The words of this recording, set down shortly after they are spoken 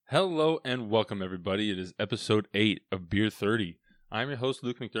Hello and welcome, everybody. It is episode 8 of Beer 30. I'm your host,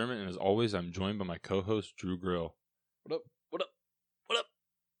 Luke McDermott, and as always, I'm joined by my co-host, Drew Grill. What up? What up? What up?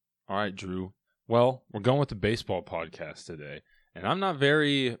 All right, Drew. Well, we're going with the baseball podcast today, and I'm not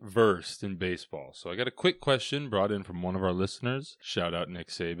very versed in baseball, so I got a quick question brought in from one of our listeners. Shout out Nick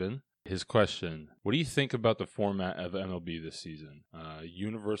Saban. His question, what do you think about the format of MLB this season?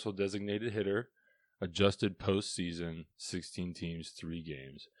 Universal designated hitter, adjusted postseason, 16 teams, 3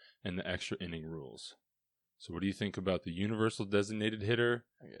 games, and the extra inning rules. So what do you think about the universal designated hitter,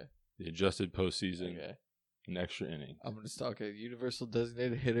 the adjusted postseason, and extra inning? I'm going to talk a universal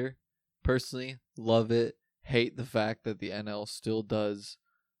designated hitter. Personally, love it. Hate the fact that the NL still does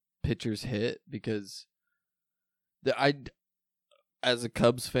pitchers hit because as a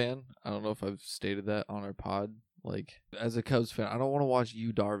Cubs fan, I don't know if I've stated that on our pod. As a Cubs fan, I don't want to watch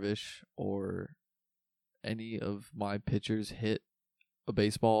Yu Darvish or any of my pitchers hit a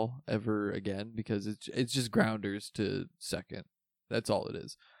baseball ever again because it's just grounders to second. That's all it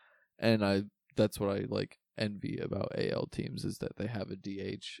is. And that's what I envy about AL teams is that they have a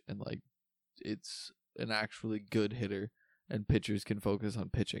DH and it's an actually good hitter and pitchers can focus on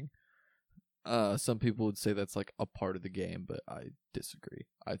pitching. Some people would say that's a part of the game, but I disagree.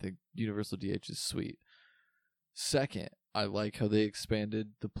 I think universal DH is sweet. Second, I like how they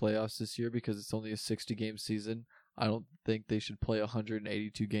expanded the playoffs this year because it's only a 60-game season. I don't think they should play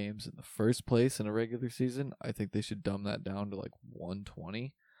 182 games in the first place in a regular season. I think they should dumb that down to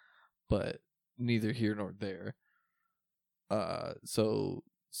 120, but neither here nor there. So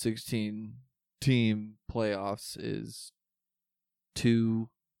 16-team playoffs is 2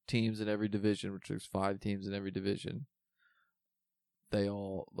 teams in every division, which there's 5 teams in every division. They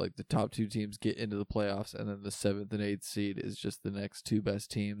all, the top 2 teams get into the playoffs, and then the 7th and 8th seed is just the next 2 best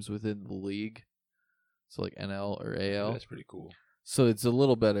teams within the league. So, NL or AL. That's pretty cool. So, it's a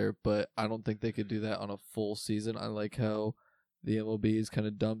little better, but I don't think they could do that on a full season. I like how the MLB is kind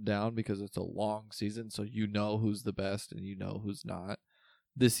of dumbed down because it's a long season, so you know who's the best and you know who's not.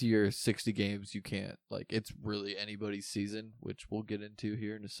 This year, 60 games, you can't. It's really anybody's season, which we'll get into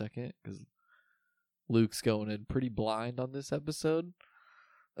here in a second, because Luke's going in pretty blind on this episode.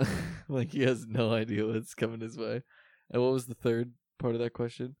 He has no idea what's coming his way. And what was the third part of that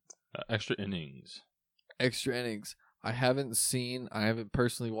question? Extra innings. Extra innings. I haven't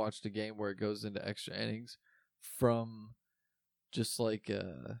personally watched a game where it goes into extra innings from just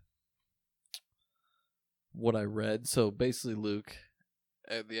what I read. So basically, Luke,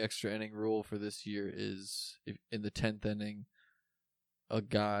 the extra inning rule for this year is if in the 10th inning, a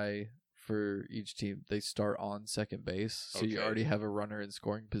guy for each team, they start on second base, so you already have a runner in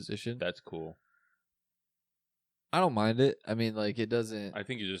scoring position. That's cool. I don't mind it. I mean, it doesn't. I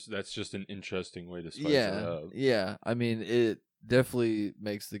think that's just an interesting way to spice it up. Yeah. I mean, it definitely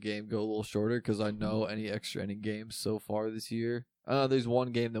makes the game go a little shorter because I know any extra inning games so far this year. There's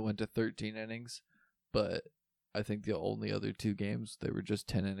one game that went to 13 innings, but I think the only other 2 games they were just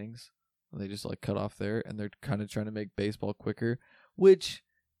 10 innings. And they just cut off there, and they're kind of trying to make baseball quicker, which,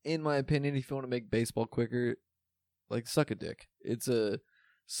 in my opinion, if you want to make baseball quicker, suck a dick. It's a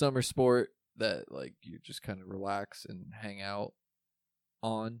summer sport that, you just kind of relax and hang out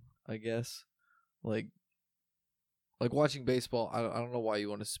on, I guess. Watching baseball, I don't know why you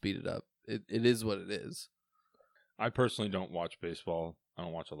want to speed it up. It is what it is. I personally don't watch baseball. I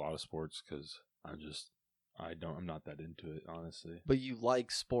don't watch a lot of sports because I'm not that into it, honestly. But you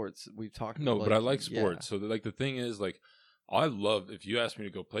like sports. We've talked about. No, but I like sports. Yeah. So, the thing is, I love, if you ask me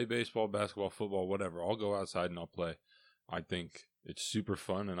to go play baseball, basketball, football, whatever, I'll go outside and I'll play. I think it's super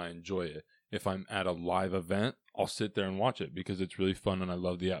fun and I enjoy it. If I'm at a live event, I'll sit there and watch it because it's really fun and I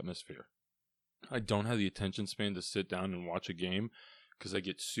love the atmosphere. I don't have the attention span to sit down and watch a game because I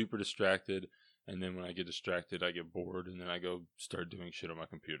get super distracted. And then when I get distracted, I get bored and then I go start doing shit on my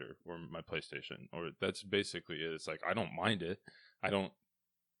computer or my PlayStation. Or that's basically it. It's I don't mind it. I don't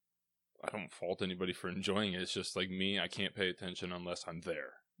fault anybody for enjoying it. It's just me, I can't pay attention unless I'm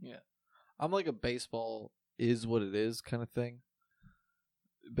there. Yeah. I'm a baseball is what it is kind of thing.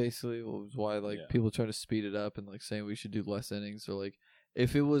 Basically, it was why people try to speed it up and saying we should do less innings. Or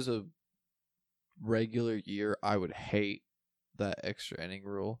if it was a regular year, I would hate that extra inning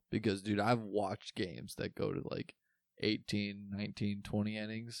rule because, dude, I've watched games that go to 18, 19, 20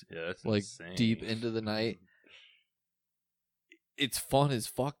 innings. Yeah, that's insane. Deep into the night. It's fun as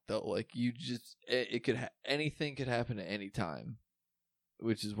fuck though. Anything could happen at any time,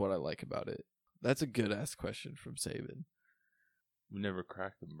 which is what I like about it. That's a good ass question from Saban. We never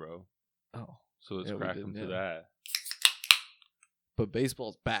cracked them, bro. Oh, so let's crack them to that. But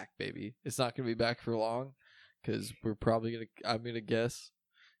baseball's back, baby. It's not gonna be back for long because we're probably gonna. I'm gonna guess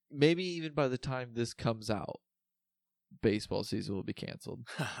maybe even by the time this comes out, baseball season will be canceled.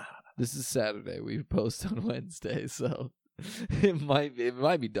 This is Saturday. We post on Wednesday, so it might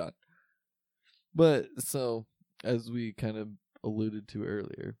be done. But so, as we kind of alluded to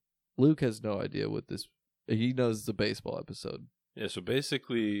earlier, Luke has no idea what this. He knows it's a baseball episode. Yeah, so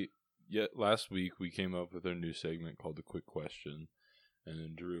basically, last week we came up with our new segment called The Quick Question. And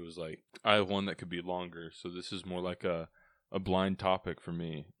then Drew was like, I have one that could be longer, so this is more like a blind topic for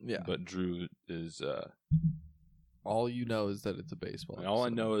me. Yeah. But Drew is... all you know is that it's a baseball episode. All I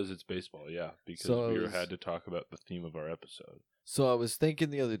know is it's baseball, yeah. Because we had to talk about the theme of our episode. So I was thinking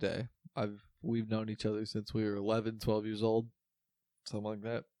the other day, we've known each other since we were 11, 12 years old. Something like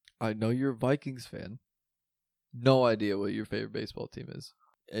that. I know you're a Vikings fan. No idea what your favorite baseball team is.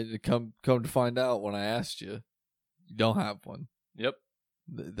 And to come to find out when I asked you, you don't have one. Yep.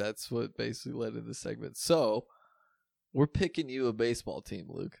 That's what basically led to the segment. So, we're picking you a baseball team,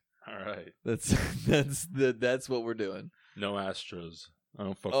 Luke. All right. That's what we're doing. No Astros. I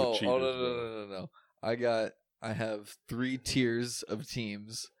don't fuck with cheaters. Oh, no. I have 3 tiers of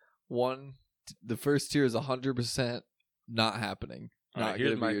teams. One, the first tier is 100% not happening. Not here's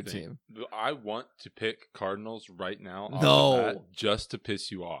gonna be my your thing. team. I want to pick Cardinals right now. No. Off the bat, just to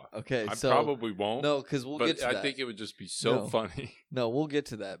piss you off. Okay, I so probably won't. No, because we'll get to that. I think it would just be so funny. No, we'll get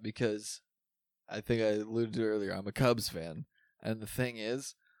to that because I think I alluded to earlier. I'm a Cubs fan, and the thing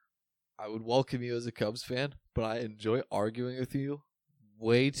is, I would welcome you as a Cubs fan, but I enjoy arguing with you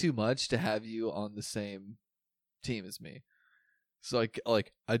way too much to have you on the same team as me. So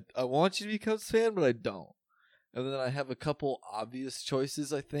I want you to be a Cubs fan, but I don't. And then I have a couple obvious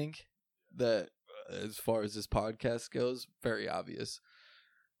choices, I think, that as far as this podcast goes, very obvious.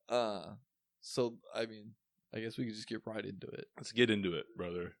 So, I mean, I guess we could just get right into it. Let's get into it,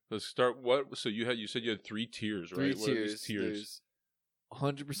 brother. Let's start. So you said you had 3 tiers, right? 3 tiers. There's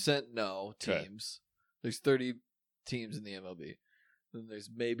 100% no teams. Okay. There's 30 teams in the MLB. Then there's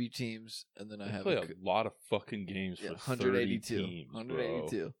maybe teams, and then I have play a lot of fucking games for 182 30 teams,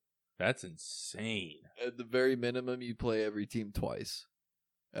 182. Bro. That's insane. At the very minimum, you play every team twice.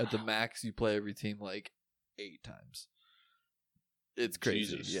 At the max, you play every team like 8 times. It's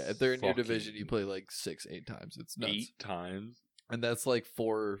crazy. Jesus, yeah, if they're in your division, you play like 6, 8 times. It's nuts. 8 times? And that's like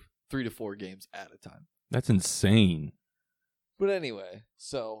 3 to 4 games at a time. That's insane. But anyway,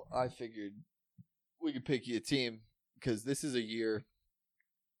 so I figured we could pick you a team because this is a year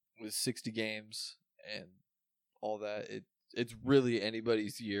with 60 games and all that. It's really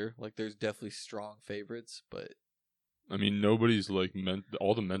anybody's year. Like, there's definitely strong favorites, but... I mean, nobody's, like,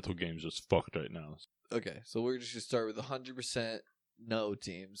 all the mental games just fucked right now. Okay, so we're just going to start with 100% no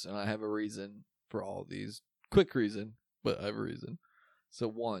teams, and I have a reason for all these. Quick reason, but I have a reason. So,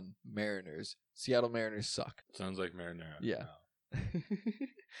 1, Mariners. Seattle Mariners suck. Sounds like marinara. Yeah.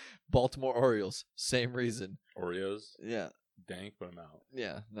 Baltimore Orioles, same reason. Oreos? Yeah. Dank, but I'm out.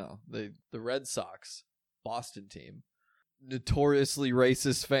 Yeah, no. The Red Sox, Boston team. Notoriously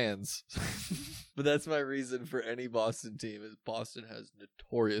racist fans. But that's my reason for any Boston team is Boston has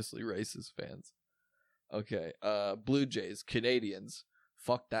notoriously racist fans. Okay. Blue Jays, Canadians.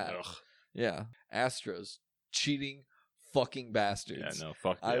 Fuck that. Ugh. Yeah. Astros, cheating fucking bastards. Yeah, no,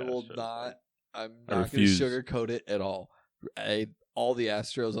 fuck the I'm Astros, not I going to refuse. sugarcoat it at all. All the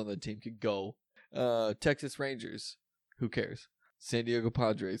Astros on the team could go. Texas Rangers. Who cares? San Diego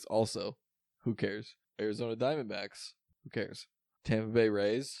Padres. Also. Who cares? Arizona Diamondbacks. Who cares? Tampa Bay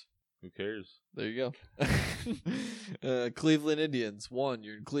Rays. Who cares? There you go. Cleveland Indians. 1,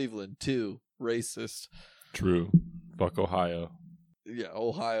 you're in Cleveland. 2, racist. True. Fuck Ohio. Yeah,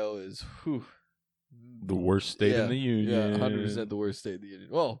 Ohio is The worst state in the union. Yeah, 100% the worst state in the union.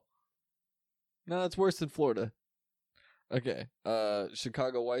 Well, no, it's worse than Florida. Okay.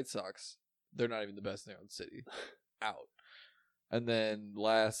 Chicago White Sox. They're not even the best in their own city. Out. And then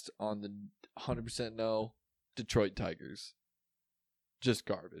last on the 100% no, Detroit Tigers. Just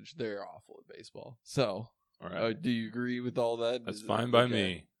garbage. They're awful at baseball. So, all right. do you agree with all that? That's fine by okay.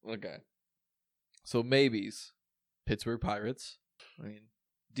 me. Okay. So maybes. Pittsburgh Pirates. I mean,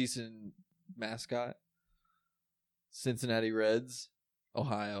 decent mascot. Cincinnati Reds.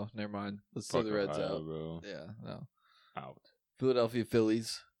 Ohio. Never mind. Let's throw the Reds Ohio, out. Bro. Yeah, no. Out. Philadelphia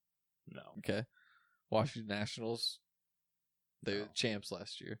Phillies. No. Okay. Washington Nationals. They were champs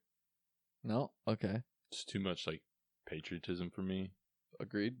last year. No? Okay. It's too much, like, patriotism for me.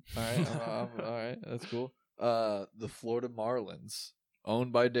 Agreed. All right. All right. That's cool. The Florida Marlins,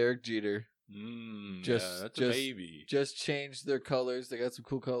 owned by Derek Jeter. That's a maybe. Just changed their colors. They got some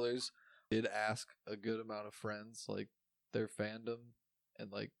cool colors. Did ask a good amount of friends, like, their fandom,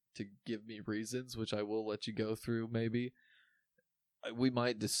 and, like, to give me reasons, which I will let you go through, maybe. we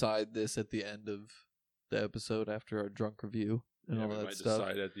might decide this at the end of the episode after our drunk review and Yeah, all we that might stuff.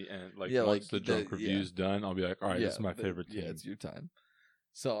 decide at the end, like Yeah, once like the drunk the- review's done, I'll be like, all right, this is my but- favorite team. Yeah, it's your time.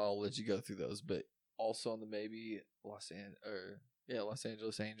 So I'll let you go through those. But also on the maybe Los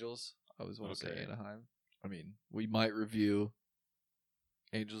Angeles Angels. I always want to say Okay. Anaheim. I mean, we might review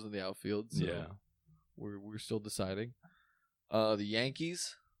Angels in the outfield. So Yeah. we're still deciding. The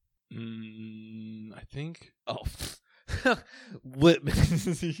Yankees. I think. Oh, Whitman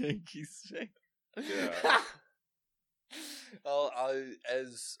is the Yankees. Yeah. I'm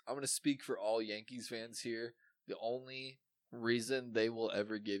going to speak for all Yankees fans here. The only reason they will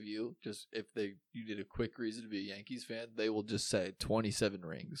ever give you, just if you need a quick reason to be a Yankees fan, they will just say 27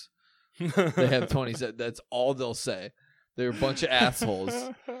 rings. They have 27. That's all they'll say. They're a bunch of assholes.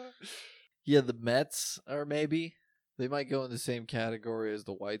 Yeah, the Mets are maybe. They might go in the same category as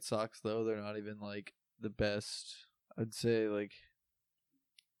the White Sox, though. They're not even, like, the best. I'd say, like,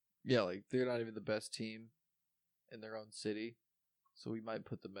 yeah, like, they're not even the best team in their own city. So we might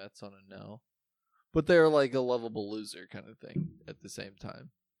put the Mets on a no. But they're, like, a lovable loser kind of thing at the same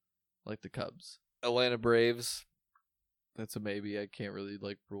time. Like the Cubs. Atlanta Braves. That's a maybe. I can't really,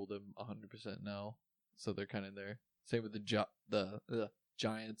 like, rule them 100% no. So they're kind of there. Same with the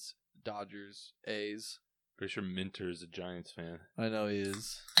Giants, Dodgers, A's. Pretty sure Minter is a Giants fan. I know he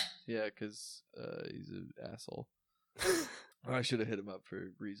is. Yeah, because he's an asshole. I should have hit him up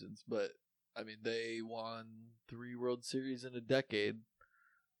for reasons. But, I mean, they won 3 World Series in a decade.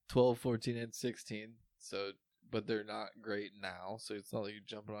 12, 14, and 16. So, but they're not great now. So it's not like you're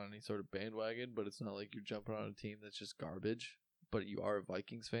jumping on any sort of bandwagon. But it's not like you're jumping on a team that's just garbage. But you are a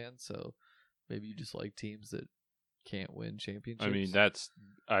Vikings fan. So maybe you just like teams that can't win championships. I mean,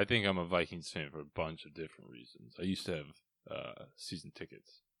 I think I'm a Vikings fan for a bunch of different reasons. I used to have season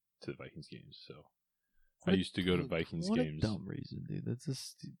tickets to the Vikings games, so I used to go to Vikings games. What a dumb reason, dude. That's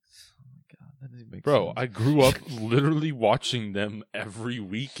just... Oh my god, that doesn't make Bro, sense. I grew up literally watching them every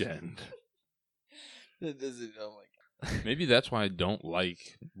weekend. That doesn't... Oh my god. Maybe that's why I don't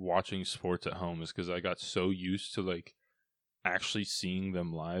like watching sports at home, is because I got so used to, like, actually seeing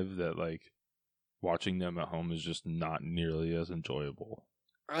them live that, like, watching them at home is just not nearly as enjoyable.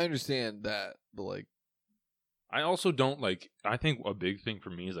 I understand that, but, like... I also don't, like, I think a big thing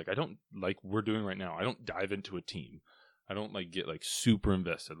for me is, like, I don't, like we're doing right now, I don't dive into a team. I don't, like, get, like, super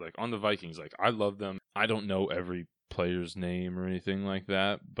invested. Like, on the Vikings, like, I love them. I don't know every player's name or anything like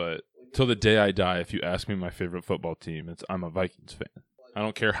that, but till the day I die, if you ask me my favorite football team, I'm a Vikings fan. I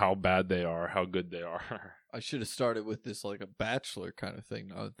don't care how bad they are, how good they are. I should have started with this, like, a Bachelor kind of thing.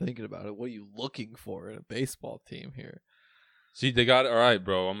 Now I'm thinking about it. What are you looking for in a baseball team here? See, they got it. All right,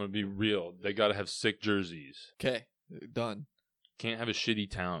 bro, I'm going to be real. They got to have sick jerseys. Okay, done. Can't have a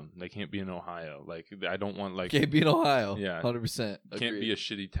shitty town. They can't be in Ohio. Like, I don't want, like... Can't be in Ohio. Yeah. 100%. Can't be a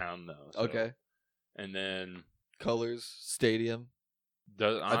shitty town, though. So. Okay. And then... Colors, stadium.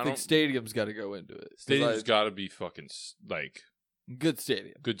 I think stadium's got to go into it. Stadium's got to be fucking, like... Good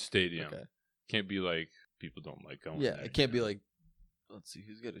stadium. Good stadium. Okay. Can't be like, people don't like going Yeah, there, it can't you be know? like, let's see,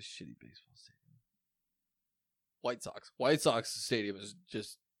 who's got a shitty baseball stadium? White Sox. White Sox stadium is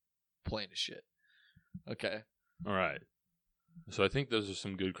just plain as shit. Okay. All right. So I think those are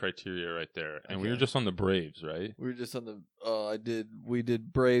some good criteria right there. And we were Okay. just on the Braves, right? We were just on the, we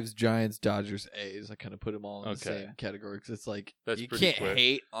did Braves, Giants, Dodgers, A's. I kind of put them all in the Okay. same category because it's like, That's you pretty can't quick.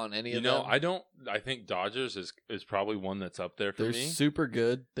 hate on any You of know, them. I think Dodgers is probably one that's up there for They're me. super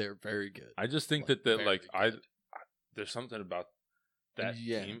good. They're very good. I just think like, that very like, good. there's something about that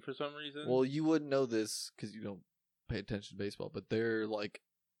Yeah. team for some reason. Well, you wouldn't know this because you don't pay attention to baseball, but they're like,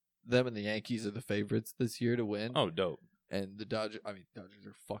 them and the Yankees are the favorites this year to win. oh, dope. And the Dodgers are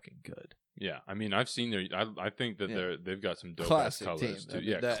fucking good. Yeah, I mean, I've seen their. I think that Yeah. they've got some dope Classic ass colors team. too. I mean,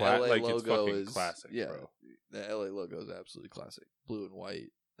 Yeah, that LA like it's logo fucking is classic, yeah, bro. the LA logo is absolutely classic. Blue and white,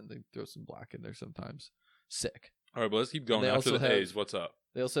 and they throw some black in there sometimes. Sick. All right, but let's keep going. they After also the have- A's, what's up?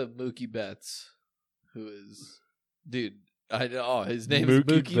 They also have Mookie Betts, who is, dude. I know his name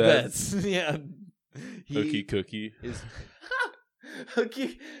Mookie is Mookie Betts. Yeah, Cookie Cookie. is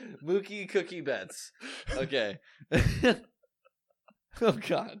Mookie Cookie Betts. Okay. Oh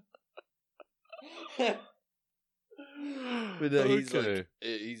God. But he's like,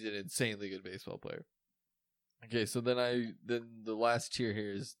 he's an insanely good baseball player. Okay, so then the last tier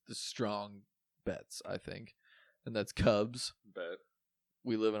here is the strong bets, I think, and that's Cubs. Bet.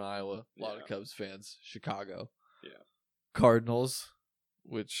 We live in Iowa, a lot Yeah. of Cubs fans. Chicago, Yeah. Cardinals,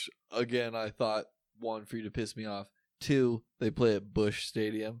 which again I thought, one, for you to piss me off. 2, they play at Busch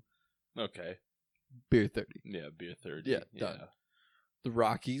Stadium. Okay. Beer 30. Yeah, beer 30. Yeah, done. The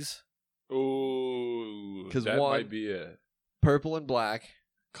Rockies. Ooh, 'Cause that one- might be it. purple and black.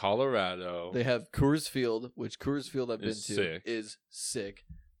 Colorado. They have Coors Field, which Coors Field I've been to Sick. is sick.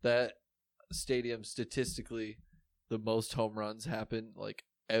 That stadium, statistically, the most home runs happen like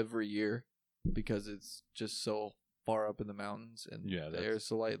every year because it's just so far up in the mountains and the air's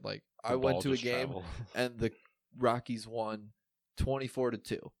so light. Like I went to a game and the Rockies won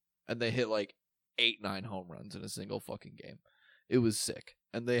 24-2, and they hit like 8-9 home runs in a single fucking game. It was sick,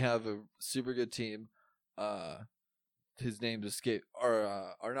 and they have a super good team. His name's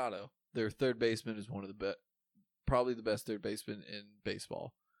Arenado. Their third baseman is one of the best, probably the best third baseman in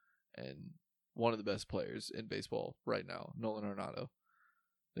baseball, and one of the best players in baseball right now, Nolan Arenado.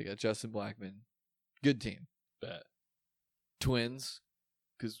 They got Justin Blackmon. Good team. Bet. Twins,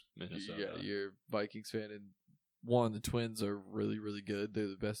 because Minnesota. you're a Vikings fan, and one, the Twins are really, really good. They're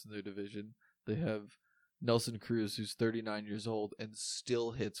the best in their division. They have Nelson Cruz, who's 39 years old and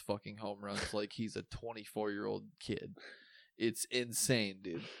still hits fucking home runs like he's a 24-year-old kid. It's insane,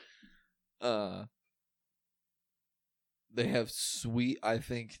 dude. They have sweet, I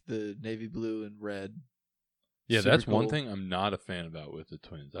think, the navy blue and red. Yeah, Super that's cool. one thing I'm not a fan about with the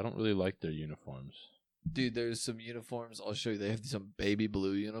Twins. I don't really like their uniforms. Dude, there's some uniforms. I'll show you. They have some baby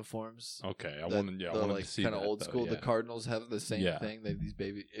blue uniforms. Okay, I wanted to like, see kind that. of old school. Yeah. The Cardinals have the same Yeah. thing. They have these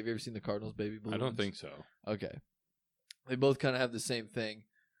baby. Have you ever seen the Cardinals baby blue? I don't ones? think so. Okay, they both kind of have the same thing,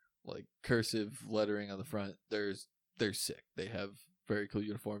 like cursive lettering on the front. They're sick. They have very cool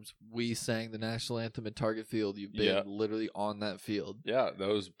uniforms. We sang the national anthem at Target Field. You've been literally on that field. Yeah, that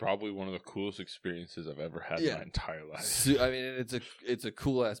was probably one of the coolest experiences I've ever had in my entire life. So, I mean, it's a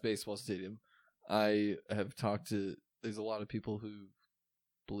cool ass baseball stadium. I have talked to. There's a lot of people who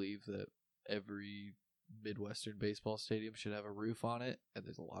believe that every Midwestern baseball stadium should have a roof on it, and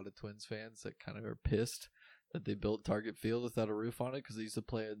there's a lot of Twins fans that kind of are pissed that they built Target Field without a roof on it because they used to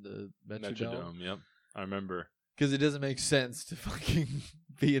play in the Metrodome. Yep, I remember. Because it doesn't make sense to fucking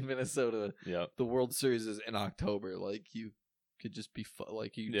be in Minnesota. Yep. The World Series is in October. Like, you could just be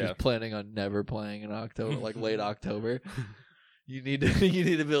just planning on never playing in October, like late October. You need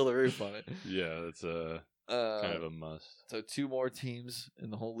to build a roof on it. Yeah, that's kind of a must. So 2 more teams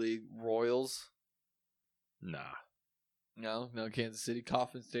in the whole league. Royals. Nah. No, Kansas City.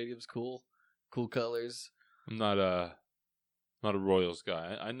 Kauffman Stadium's cool. Cool colors. I'm not a Royals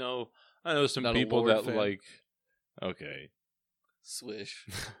guy. I know some Not a people Lord that fan? like. Okay. Swish.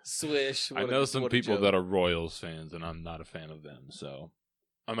 I know some people that are Royals fans, and I'm not a fan of them, so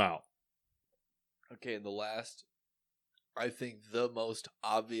I'm out. Okay, and the last, I think the most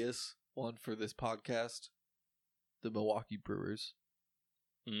obvious one for this podcast, the Milwaukee Brewers.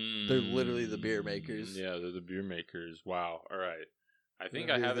 They're literally the beer makers. Yeah, they're the beer makers. Wow. All right. I think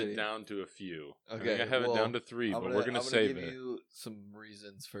Gonna I do have it the- down to a few. Okay, I think I have it down to 3, but we're gonna save give it. you some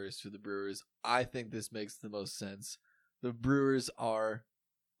reasons first for the Brewers. I think this makes the most sense. The Brewers are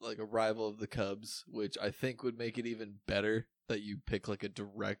like a rival of the Cubs, which I think would make it even better that you pick like a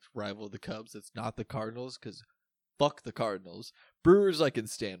direct rival of the Cubs. It's not the Cardinals, because fuck the Cardinals. Brewers I can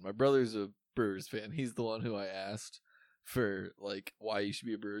stand. My brother's a Brewers fan. He's the one who I asked for like why you should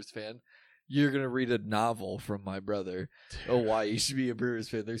be a Brewers fan. You're going to read a novel from my brother on why you should be a Brewers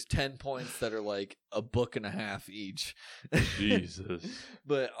fan. There's 10 points that are like a book and a half each. Jesus.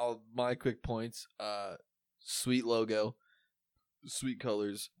 But my quick points, sweet logo, sweet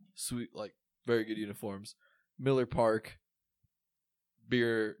colors, sweet, like, very good uniforms. Miller Park,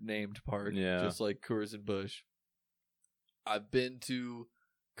 beer named park, just like Coors and Busch. I've been to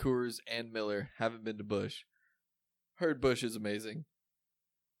Coors and Miller, haven't been to Busch. Heard Busch is amazing.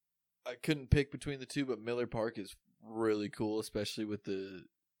 I couldn't pick between the two, but Miller Park is really cool, especially with the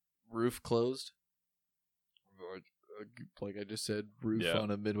roof closed. Like I just said, roof on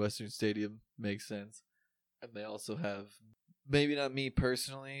a Midwestern stadium makes sense. And they also have, maybe not me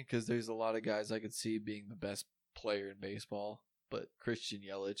personally, because there's a lot of guys I could see being the best player in baseball, but Christian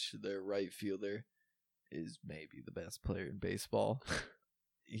Yelich, their right fielder, is maybe the best player in baseball.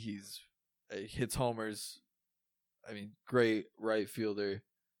 He hits homers. I mean, great right fielder.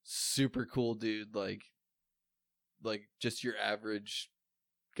 Super cool dude, like just your average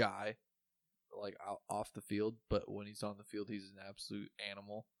guy, like off the field, but when he's on the field, he's an absolute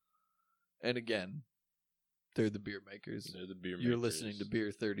animal. And again, they're the beer makers. They're the beer makers. You're listening to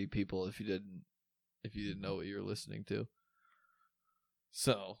Beer 30 people if you didn't know what you were listening to.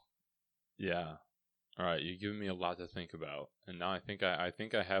 So, yeah. All right, you're giving me a lot to think about, and now I think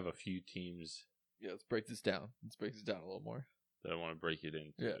I have a few teams. Yeah, let's break this down. A little more. That I want to break it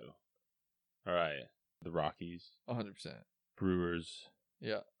into. Yeah. All right. The Rockies. 100%. Brewers.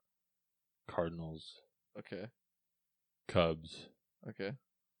 Yeah. Cardinals. Okay. Cubs. Okay.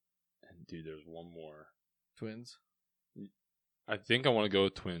 And dude, there's one more. Twins. I think I want to go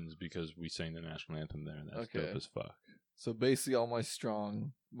with Twins because we sang the national anthem there, and that's Okay. dope as fuck. So basically, all my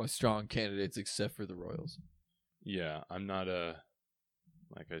strong candidates except for the Royals. Yeah, I'm not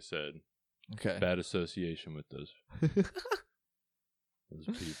like I said, Okay. bad association with those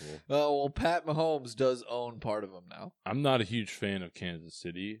people. Oh well, Pat Mahomes does own part of them now. I'm not a huge fan of Kansas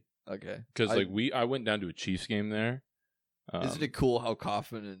City Okay. because I went down to a Chiefs game there. Isn't it cool how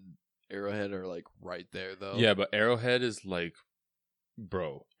Kauffman and Arrowhead are like right there though? Yeah, but Arrowhead is like,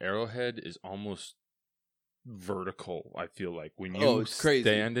 bro, Arrowhead is almost vertical. I feel like when you it's crazy.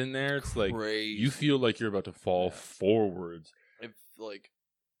 stand in there, it's like you feel like you're about to fall forwards. If like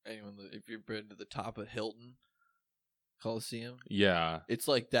if you've been to the top of Hilton Coliseum, Yeah, it's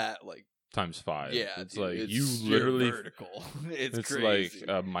like that, like times 5. yeah, it's dude, like it's you sheer literally vertical. It's crazy. crazy.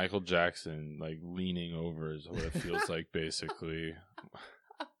 Like Michael Jackson like leaning over is what it feels like basically.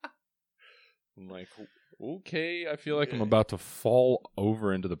 I'm like, okay, I feel like I'm about to fall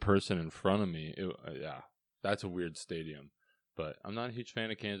over into the person in front of me. Yeah, that's a weird stadium, but I'm not a huge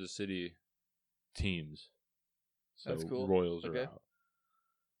fan of Kansas City teams. So That's cool. Royals Okay. are out.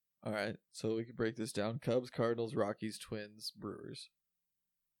 All right, so we can break this down: Cubs, Cardinals, Rockies, Twins, Brewers.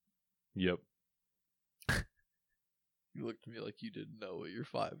 Yep. You looked at me like you didn't know what your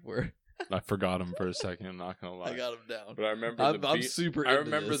 5 were. I forgot them for a second. I'm not gonna lie. I got them down. But I remember I'm super. I into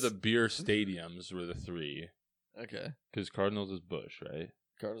remember this. the beer stadiums were the 3 Okay, because Cardinals is Busch, right?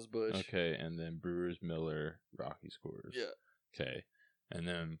 Cardinals, Busch. Okay, and then Brewers, Miller, Rockies, Coors. Yeah. Okay, and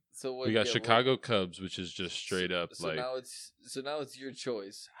then So what, we got Chicago Cubs, which is just straight up so like now it's your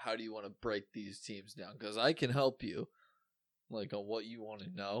choice. How do you want to break these teams down? Because I can help you, like on what you want to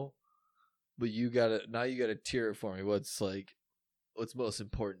know, but you gotta tier it for me. What's most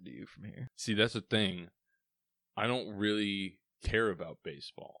important to you from here? See, that's the thing. I don't really care about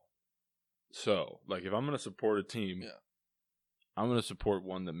baseball. So, like, if I'm going to support a team, I'm going to support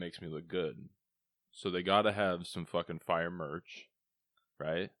one that makes me look good. So they got to have some fucking fire merch,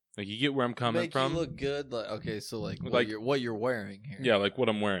 right? Like, you get where I'm coming from? You look good. Like, okay, so like Like- what you're wearing here. Yeah, like what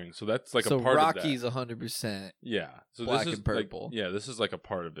I'm wearing. So that's like so a part Rockies of that. 100%. Yeah. So black this is and purple. Like, yeah, this is like a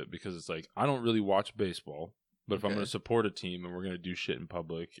part of it because it's like I don't really watch baseball, but if I'm Okay. going to support a team and we're going to do shit in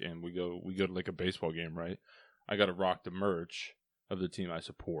public and we go to like a baseball game, right? I got to rock the merch of the team I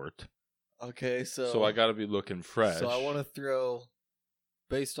support. Okay, So I got to be looking fresh. So I want to throw,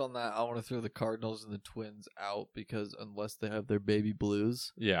 based on that, I want to throw the Cardinals and the Twins out because unless they have their baby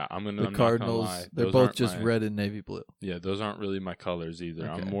blues, Yeah, I'm the not gonna Cardinals, lie. they're Those both aren't just my- red and navy blue. Yeah, those aren't really my colors either.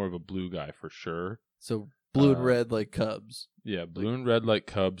 Okay. I'm more of a blue guy for sure. So blue and Uh, red like Cubs. Yeah, blue and red like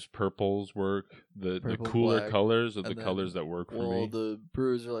Cubs. Purples work. The Purple, cooler black, colors are the and then- colors that work for Well, me. the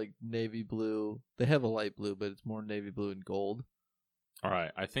Brewers are like navy blue. They have a light blue, but it's more navy blue and gold. All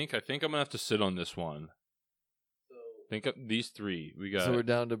right, I think I'm gonna have to sit on this one. Think of these 3. We got So we're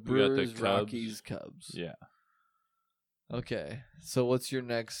down to we got the Brewers, Cubs. Rockies, Cubs. yeah. Okay. So what's your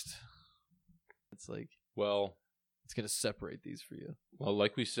next? It's like Well, it's gonna separate these for you.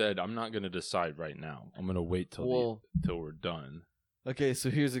 like we said, I'm not gonna decide right now. I'm gonna wait till we're done. Okay,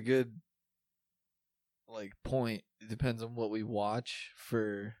 so here's a good point. It depends on what we watch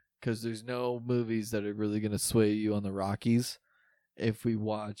because there's no movies that are really gonna sway you on the Rockies. If we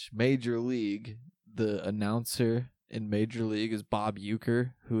watch Major League, the announcer in Major League is Bob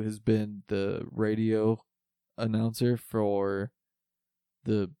Uecker, who has been the radio announcer for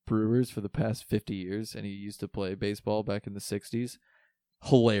the Brewers for the past 50 years, and he used to play baseball back in the 60s.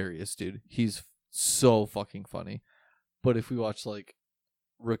 Hilarious, dude. He's so fucking funny. But if we watch like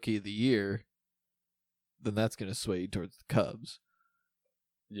Rookie of the Year, then that's going to sway you towards the Cubs.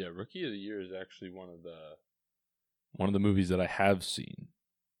 Yeah, Rookie of the Year is actually one of the movies that I have seen.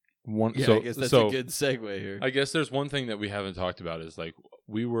 I guess that's a good segue here. I guess there's one thing that we haven't talked about is like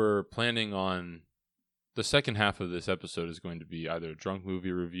we were planning on the second half of this episode is going to be either a drunk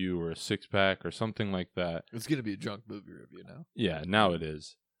movie review or a 6-pack or something like that. It's going to be a drunk movie review now. Yeah, now it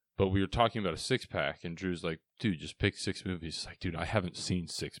is. But we were talking about a 6-pack and Drew's like, dude, just pick 6 movies. It's like, dude, I haven't seen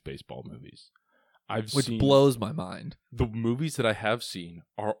 6 baseball movies. Which blows my mind. The movies that I have seen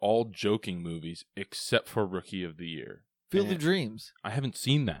are all joking movies except for Rookie of the Year. Field And of Dreams. I haven't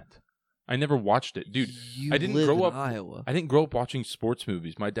seen that. I never watched it. Dude, You I didn't live grow in up Iowa. I didn't grow up watching sports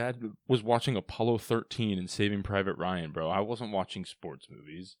movies. My dad was watching Apollo 13 and Saving Private Ryan, bro. I wasn't watching sports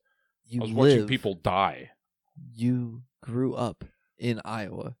movies. I was watching people die. You grew up in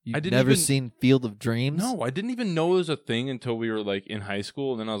Iowa. I You've didn't never even- seen Field of Dreams? No, I didn't even know it was a thing until we were like in high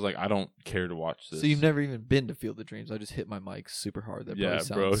school, and then I was like, I don't care to watch this. So you've never even been to Field of Dreams. I just hit my mic super hard. That yeah, probably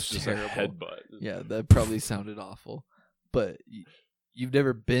sounds bro, it's just terrible. a headbutt. Yeah, that probably sounded awful. But you've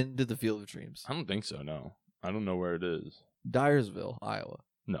never been to the Field of Dreams. I don't think so. No, I don't know where it is. Dyersville, Iowa.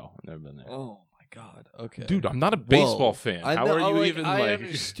 No, I've never been there. Oh my God. Okay, Dude, I'm not a baseball fan. I How know, are you like, even I like?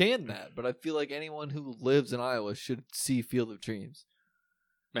 understand that, but I feel like anyone who lives in Iowa should see Field of Dreams.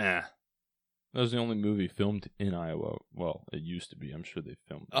 Nah. That was the only movie filmed in Iowa. Well, it used to be. I'm sure they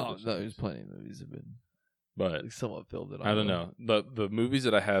filmed. Oh no, there's plenty of movies that have been but somewhat filmed in Iowa. I don't know. The movies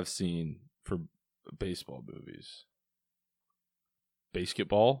that I have seen for baseball movies,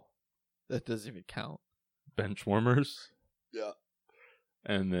 basketball, That doesn't even count. Benchwarmers, Yeah.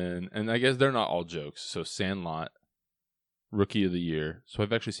 and I guess they're not all jokes. So Sandlot, Rookie of the Year. So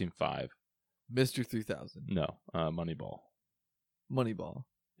I've actually seen 5. Mr. 3000. No, Moneyball. Moneyball.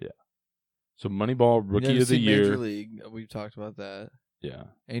 So Moneyball, You Rookie never of the seen Year. Major League. We've talked about that. Yeah.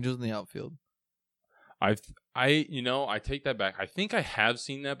 Angels in the Outfield. I take that back. I think I have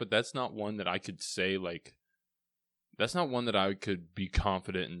seen that, but that's not one that I could say like. That's not one that I could be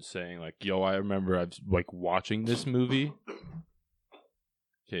confident in saying like, "Yo, I remember I've like watching this movie."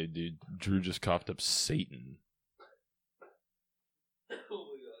 Okay, dude, Drew just coughed up Satan. Oh my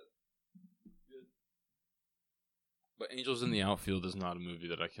God. But Angels in the Outfield is not a movie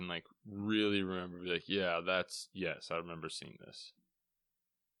that I can like really remember. Be like, yeah, yes, I remember seeing this.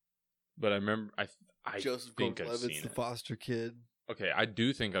 But I remember, I Joseph think I've Gordon-Levitt's seen the it. foster kid. Okay, I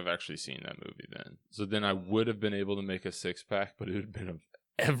do think I've actually seen that movie then. So then I would have been able to make a 6-pack, but it would have been of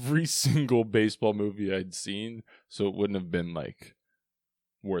every single baseball movie I'd seen, so it wouldn't have been like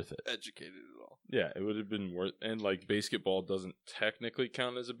worth it. Educated at all. Yeah, it would have been worth, and like basketball doesn't technically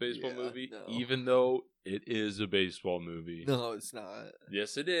count as a baseball Yeah, movie, no. even though it is a baseball movie. No, it's not.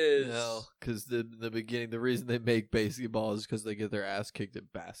 Yes, it is. No, because the beginning, the reason they make basketball is because they get their ass kicked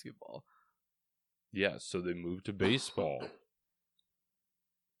at basketball. Yeah, so they moved to baseball.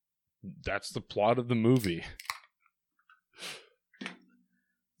 That's the plot of the movie. Let's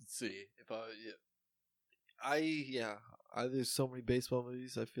see if there's so many baseball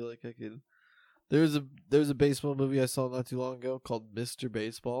movies. I feel like I could. There's a baseball movie I saw not too long ago called Mr.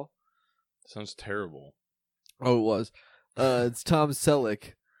 Baseball. Sounds terrible. Oh, it was. It's Tom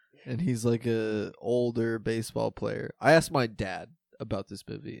Selleck, and he's like a older baseball player. I asked my dad about this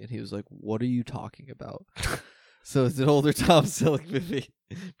movie, and he was like, "What are you talking about?" So it's an older Tom Selleck movie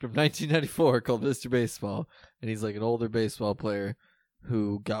from 1994 called Mr. Baseball, and he's like an older baseball player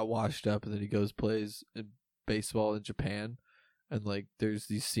who got washed up, and then he goes plays in baseball in Japan, and like there's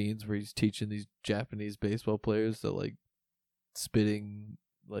these scenes where he's teaching these Japanese baseball players that like spitting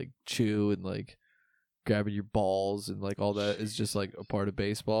like chew and like grabbing your balls and like all that is just like a part of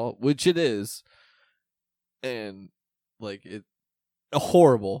baseball, which it is, and like it a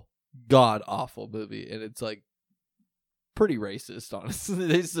horrible, god awful movie, and it's like pretty racist, honestly.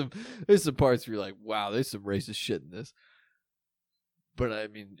 There's some parts where you're like, wow, there's some racist shit in this. But I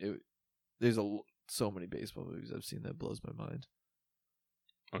mean, there's so many baseball movies I've seen that blows my mind.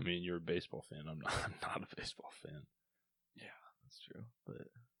 I mean, you're a baseball fan. I'm not a baseball fan. Yeah, that's true. But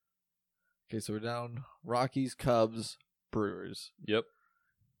okay, so we're down Rockies, Cubs, Brewers. Yep.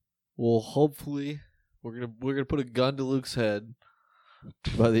 Well, hopefully we're gonna put a gun to Luke's head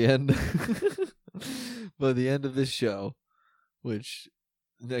by the end of this show, which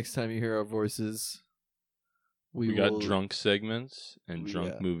next time you hear our voices, we got will, drunk segments and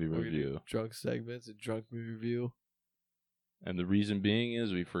drunk movie we're gonna do review. drunk segments and drunk movie review. And the reason being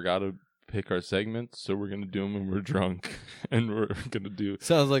is we forgot to pick our segments, so we're going to do them when we're drunk. And we're going to do...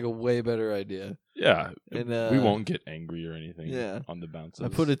 Sounds like a way better idea. Yeah. And we won't get angry or anything on the bounces. I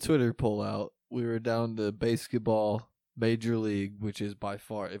put a Twitter poll out. We were down to basketball, Major League, which is by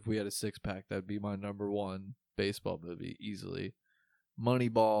far, if we had a 6-pack, that'd be my number one baseball movie easily.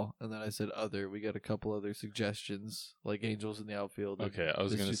 Moneyball, and then I said other. We got a couple other suggestions, like Angels in the Outfield. Okay, I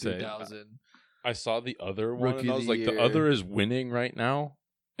was going to say... 3000. I saw the other one, Rookie and I of was the like, Year. the other is winning right now.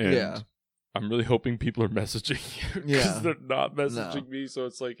 And Yeah. I'm really hoping people are messaging you. Because Yeah. they're not messaging me. So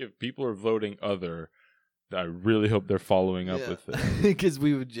it's like, if people are voting other, I really hope they're following up with it. Because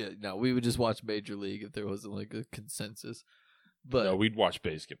we would just watch Major League if there wasn't like a consensus. But No, we'd watch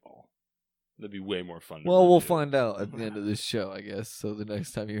basketball. That'd be way more fun. well, we'll find out at the end of this show, I guess. So the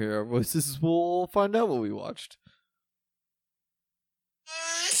next time you hear our voices, we'll find out what we watched.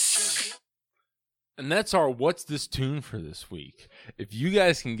 And that's our What's This Tune for this week. If you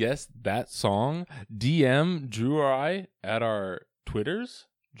guys can guess that song, DM Drew or I at our Twitters.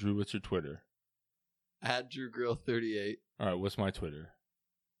 Drew, what's your Twitter? At DrewGrill38. All right, what's my Twitter?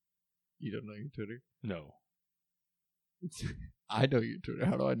 You don't know your Twitter? No, I know your Twitter.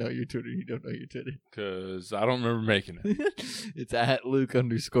 How do I know your Twitter? You don't know your Twitter. because I don't remember making it. It's at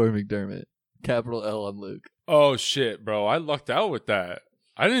Luke_McDermott. Capital L on Luke. Oh, shit, bro. I lucked out with that.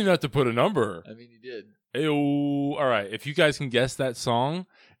 I didn't even have to put a number. I mean, you did. Ayo. All right. If you guys can guess that song,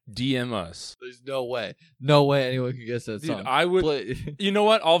 DM us. There's no way. No way anyone can guess that Dude, song. I would. You know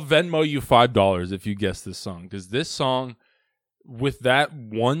what? I'll Venmo you $5 if you guess this song. Because this song, with that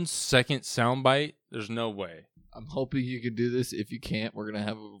 1 second soundbite, there's no way. I'm hoping you can do this. If you can't, we're going to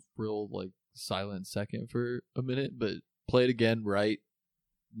have a real silent second for a minute. But play it again right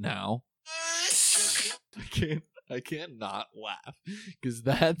now. I can't not laugh. Because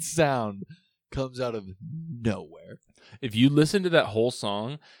that sound comes out of nowhere. If you listen to that whole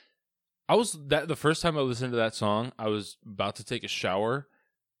song, the first time I listened to that song, I was about to take a shower,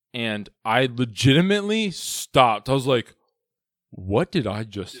 and I legitimately stopped. I was like, "What did I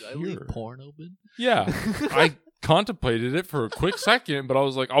just hear? Did I leave porn open?" Yeah, I contemplated it for a quick second, but I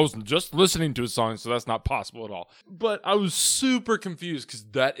was like, I was just listening to a song, so that's not possible at all. But I was super confused because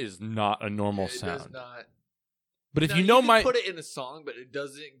that is not a normal sound. Does not. But if Now, you know can put it in a song, but it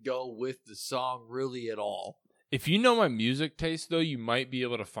doesn't go with the song really at all. If you know my music taste, though, you might be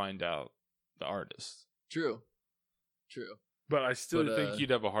able to find out the artist. True. But I still think you'd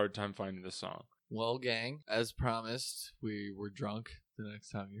have a hard time finding the song. Well, gang, as promised, we were drunk the next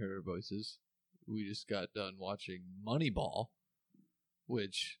time you heard our voices. We just got done watching Moneyball,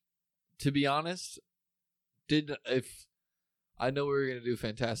 which, to be honest, if I know we were going to do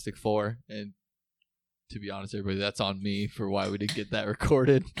Fantastic Four, and to be honest, everybody, that's on me for why we didn't get that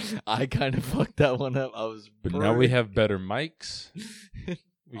recorded. I kind of fucked that one up. But now we have better mics.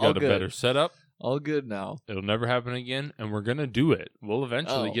 We got a better setup. All good now. It'll never happen again, and we're gonna do it. We'll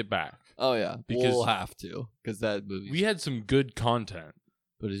eventually get back. Oh yeah, because we'll have to, because that movie. We had some good content,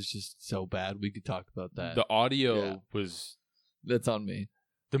 but it's just so bad. We could talk about that. The audio was. That's on me.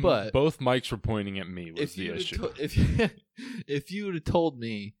 But both mics were pointing at me. Was the issue? If you would have told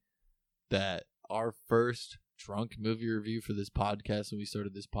me that our first drunk movie review for this podcast when we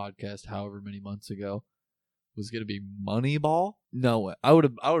started this podcast however many months ago was going to be Moneyball, no way. I would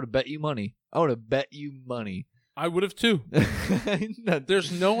have bet you money. I would have too.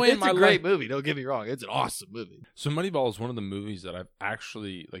 There's no way in my life. It's a great movie, don't get me wrong. It's an awesome movie. So Moneyball is one of the movies that I've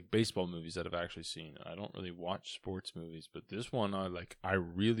actually, baseball movies that I've actually seen. I don't really watch sports movies, but this one I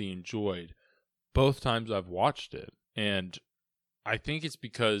really enjoyed both times I've watched it. And I think it's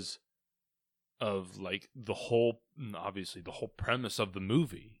because of the whole premise of the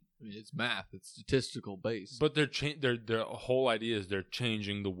movie. I mean, it's math, it's statistical based. But their whole idea is they're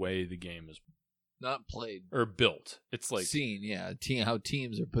changing the way the game is not played or built. It's seen, yeah, how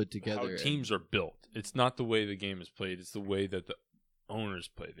teams are put together. How teams are built. It's not the way the game is played. It's the way that the owners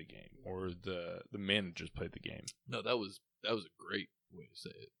play the game or the managers play the game. No, that was a great way to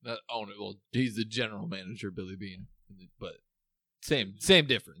say it. Not owner. Well, he's the general manager, Billy Beane, but. Same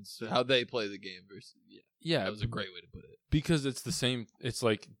difference. How they play the game versus that was a great way to put it. Because it's the same. It's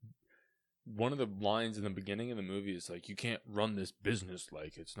one of the lines in the beginning of the movie is you can't run this business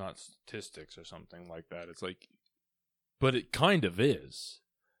like it's not statistics or something like that. It's but it kind of is,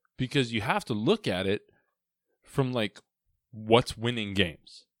 because you have to look at it from what's winning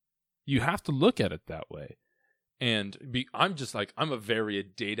games. You have to look at it that way. And I'm just I'm a very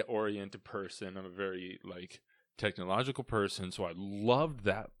data oriented person. I'm a very technological person, so I loved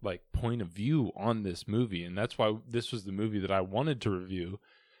that point of view on this movie, and that's why this was the movie that I wanted to review,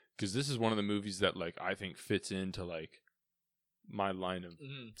 because this is one of the movies that I think fits into my line of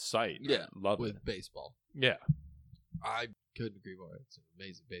sight. Yeah, love with it. Baseball. Yeah, I couldn't agree more. It's an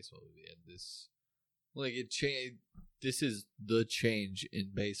amazing baseball movie, and this it changed. This is the change in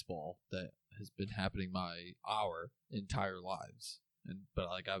baseball that has been happening our entire lives, but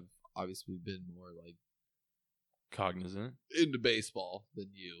I've obviously been more cognizant into baseball than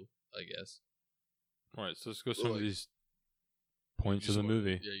you, I guess. All right, so let's go some of these points of the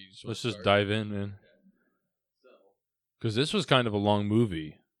movie. Yeah, let's just dive in, man. Because this was kind of a long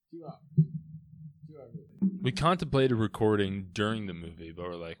movie. 2 hours. We contemplated recording during the movie, but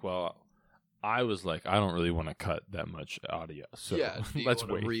we're I was I don't really want to cut that much audio, so let's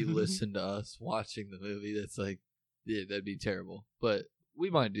wait. Re-listen to us watching the movie. That's that'd be terrible. But we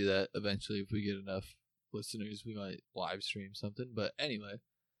might do that eventually if we get enough listeners. We might live stream something. But anyway,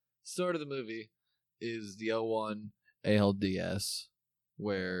 start of the movie is the 0-1 ALDS,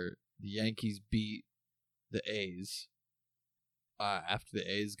 where the Yankees beat the A's after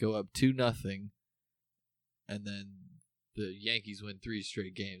the A's go up 2-0, and then the Yankees win 3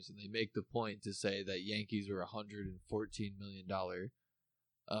 straight games, and they make the point to say that Yankees were $114 million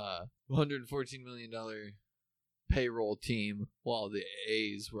payroll team, while the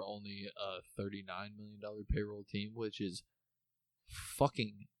A's were only a $39 million payroll team, which is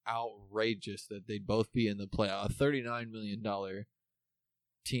fucking outrageous that they'd both be in the playoff. A $39 million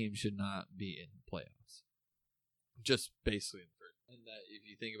team should not be in the playoffs. just basically in first. And that if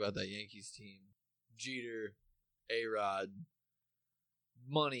you think about that Yankees team, Jeter, A-Rod,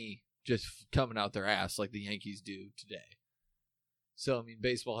 money just coming out their ass like the Yankees do today. So, I mean,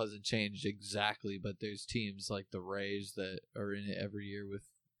 baseball hasn't changed exactly, but there's teams like the Rays that are in it every year with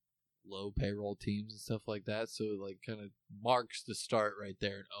low payroll teams and stuff like that. So it like kind of marks the start right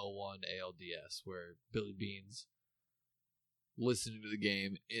there in 01 ALDS where Billy Beane's listening to the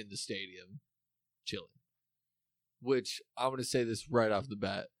game in the stadium, chilling. Which, I'm going to say this right off the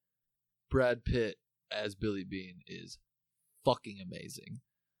bat, Brad Pitt as Billy Beane is fucking amazing.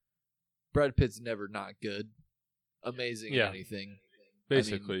 Brad Pitt's never not good. Amazing at anything.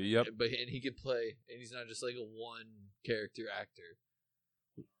 Basically, I mean, yep. But and he can play, and he's not just like a one character actor.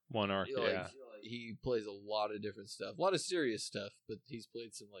 One arc, yeah. He plays a lot of different stuff, a lot of serious stuff, but he's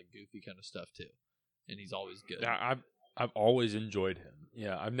played some like goofy kind of stuff too, and he's always good. I've always enjoyed him.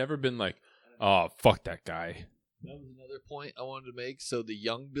 Yeah, I've never been like, oh, fuck that guy. That was another point I wanted to make. So the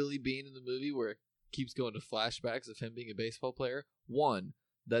young Billy Beane in the movie, where it keeps going to flashbacks of him being a baseball player. One,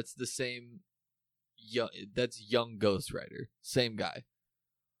 that's the same. That's young Ghost Rider, same guy.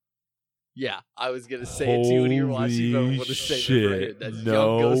 Yeah, I was gonna say it too when you were watching, but I want to say it right here. That's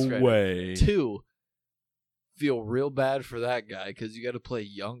young Ghost Rider. No way. Two, feel real bad for that guy because you got to play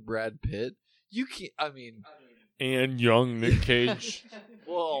young Brad Pitt. You can't. I mean, and young Nick Cage.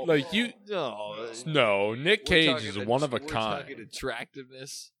 Well, like you. No, Nick Cage is one of a kind. We're talking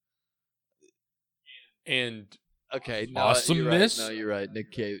attractiveness and okay, awesomeness. No, you're right.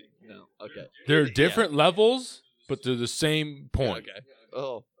 Nick Cage. No, okay. They're different levels, but they're the same point. Okay.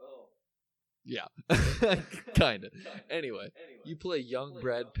 Oh. Yeah, kind of. Anyway, you play young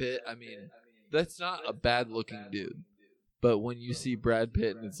Brad Pitt. I mean, that's not a bad-looking dude. But when you see Brad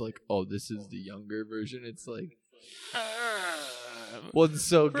Pitt and it's like, oh, this is the younger version, it's like, wasn't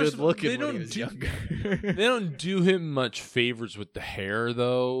so good-looking when he was younger. They don't do him much favors with the hair,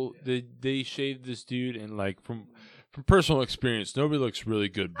 though. They shaved this dude, and like from personal experience, nobody looks really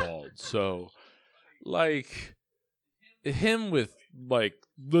good bald. So, like, him with like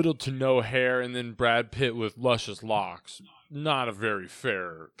little to no hair and then Brad Pitt with luscious locks, not a very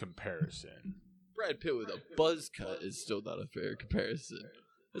fair comparison. Brad Pitt with a buzz cut is still not a fair comparison.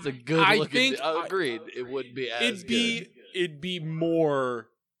 That's a good looking. I agreed. It wouldn't be as good. It'd be more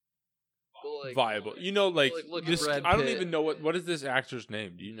viable. You know, like this. I don't even know what is this actor's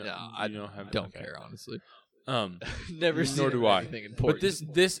name. Do you know? No, I don't care honestly. Never seen. Nor do I. But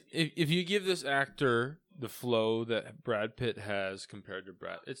this if you give this actor the flow that Brad Pitt has compared to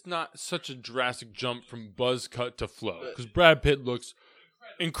Brad, it's not such a drastic jump from buzz cut to flow because Brad Pitt looks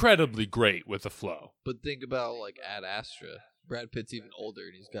incredibly great with the flow. But think about like Ad Astra. Brad Pitt's even older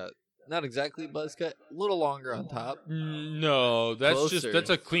and he's got not exactly buzz cut, a little longer on top. No, that's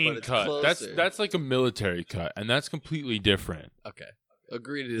a clean cut. That's like a military cut, and that's completely different. Okay,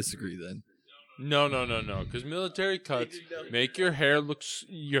 agree to disagree then. No, because military cuts make your head look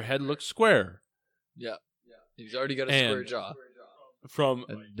square. Yeah. He's already got a square jaw. From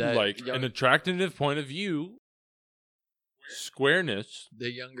an attractive point of view, squareness.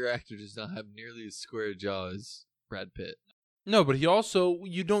 The younger actor does not have nearly as square jaw as Brad Pitt. No, but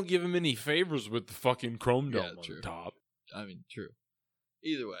you don't give him any favors with the fucking chrome dome on the top. I mean, true.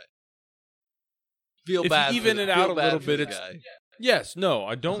 Either way. Feel bad. If you even it out a little bit, it's guy. Yes, no,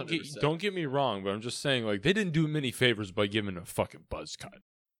 I don't get me wrong, but I'm just saying like they didn't do him any favors by giving him a fucking buzz cut.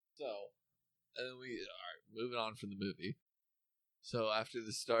 So, and then moving on from the movie. So after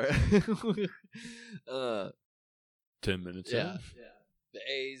the start, 10 minutes. Yeah, the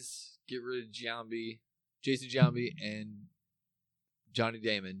A's get rid of Jason Giambi, and Johnny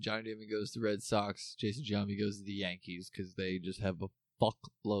Damon. Johnny Damon goes to the Red Sox. Jason Giambi goes to the Yankees because they just have a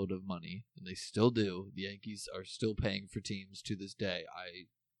fuckload of money, and they still do. The Yankees are still paying for teams to this day. I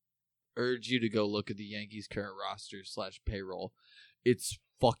urge you to go look at the Yankees' current roster / payroll. It's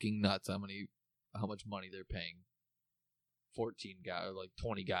fucking nuts how much money they're paying 14 guys, or like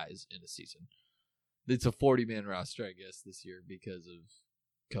 20 guys in a season. It's a 40-man roster, I guess, this year because of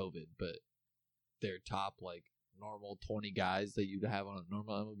COVID, but their top, like, normal 20 guys that you'd have on a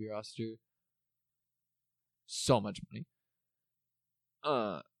normal MLB roster, so much money.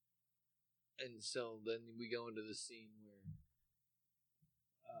 And so then we go into the scene where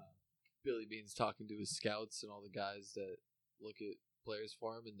Billy Beane's talking to his scouts and all the guys that look at players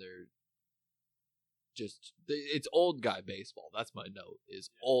for him, and they're it's old guy baseball. That's my note, is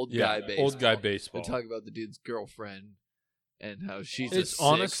old guy baseball. Old guy baseball. They talk about the dude's girlfriend and how she's It's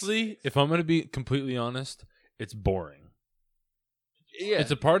honestly, if I'm going to be completely honest, it's boring. Yeah. It's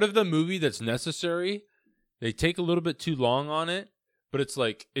a part of the movie that's necessary. They take a little bit too long on it, but it's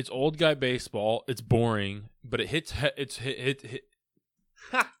like it's old guy baseball. It's boring, but it hits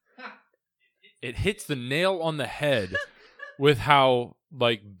it hits the nail on the head with how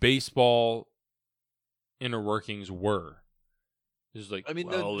like baseball inner workings were. It's like, I mean,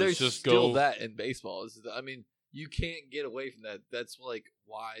 well, there's let's just still go. that in baseball. I mean, you can't get away from that. That's like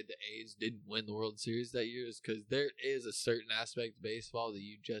why the A's didn't win the World Series that year, is because there is a certain aspect of baseball that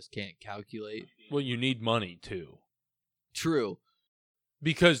you just can't calculate. Well, you need money too. True.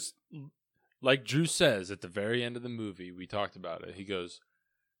 Because, like Drew says at the very end of the movie, we talked about it. He goes,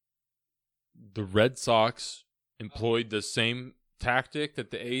 the Red Sox employed the same tactic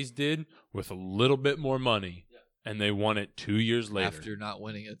that the A's did with a little bit more money, and they won it 2 years later. After not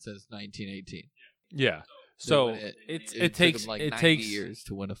winning it since 1918. Yeah. So it takes them like it 90 takes years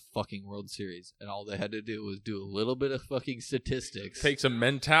to win a fucking World Series, and all they had to do was do a little bit of fucking statistics. takes a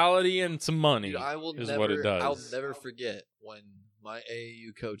mentality and some money. Dude, what it does. I'll never forget when my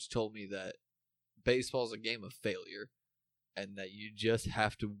AAU coach told me that baseball's a game of failure, and that you just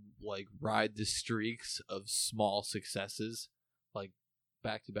have to like ride the streaks of small successes, like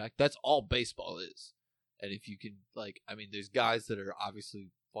back to back. That's all baseball is. And if you can, like, I mean, there's guys that are obviously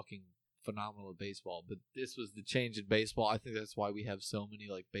fucking phenomenal at baseball, but this was the change in baseball. I think that's why we have so many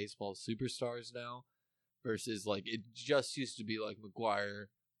like baseball superstars now, versus like it just used to be like McGuire,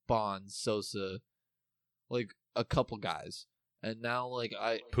 Bonds, Sosa, like a couple guys, and now like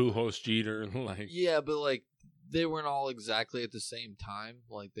Pujols, Jeter, like yeah, but like they weren't all exactly at the same time.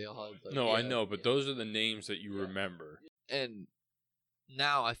 Like they all had. Like, no, I know, but those are the names that you remember. And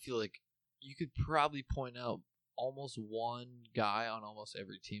now I feel like you could probably point out almost one guy on almost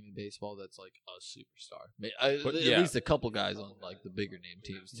every team in baseball that's like a superstar. At least a couple guys on like the bigger name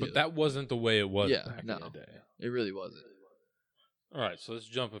teams too. But that wasn't the way it was back in the day. It really wasn't. All right, so let's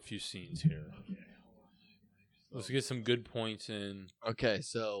jump a few scenes here. Let's get some good points in. Okay,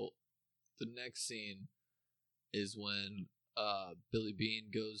 so the next scene is when Billy Beane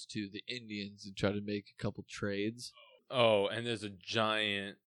goes to the Indians and try to make a couple trades. Oh, and there's a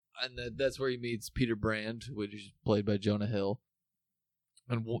giant... And that's where he meets Peter Brand, which is played by Jonah Hill.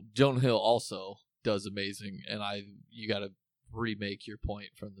 And Jonah Hill also does amazing, and you got to remake your point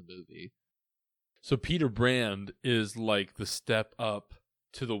from the movie. So Peter Brand is like the step up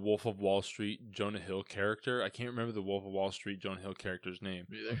to the Wolf of Wall Street Jonah Hill character. I can't remember the Wolf of Wall Street Jonah Hill character's name.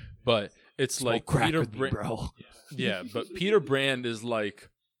 Either. But it's Smoke like crack Peter with me, bro. Yeah, but Peter Brand is like,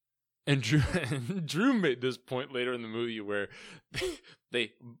 and Drew made this point later in the movie where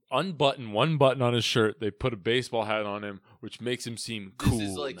they unbutton one button on his shirt, they put a baseball hat on him, which makes him seem cool. This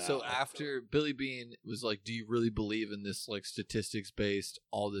is like now. So after Billy Beane was like, "Do you really believe in this like statistics based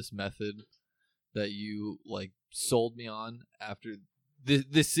all this method that you like sold me on?" After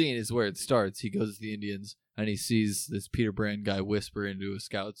this scene is where it starts. He goes to the Indians and he sees this Peter Brand guy whisper into a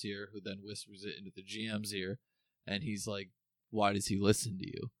scout's ear, who then whispers it into the GM's ear, and he's like, "Why does he listen to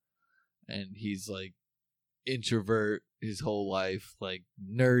you?" And he's like introvert his whole life, like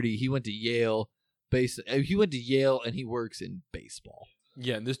nerdy. He went to Yale. He went to Yale and he works in baseball.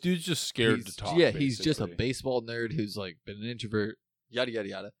 Yeah, and this dude's just scared to talk. Yeah, he's just a baseball nerd who's like been an introvert, yada yada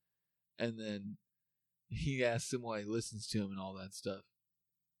yada. And then he asks him why he listens to him and all that stuff.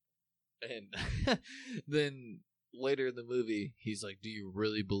 And then later in the movie, he's like, "Do you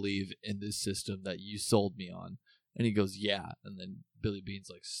really believe in this system that you sold me on?" And he goes, "Yeah." And then Billy Beane's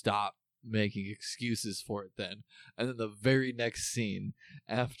like, "Stop making excuses for it then." And then the very next scene,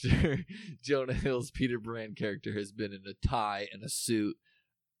 after Jonah Hill's Peter Brand character has been in a tie and a suit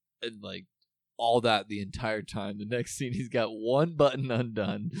and like all that the entire time, the next scene he's got one button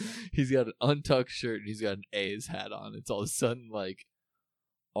undone, he's got an untucked shirt, and he's got an A's hat on. It's all of a sudden like,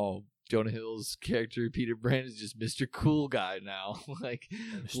 oh, Jonah Hill's character Peter Brand is just Mr. Cool Guy now. Like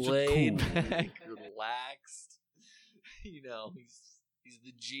Mr. laid Cool. back, relaxed. You know, he's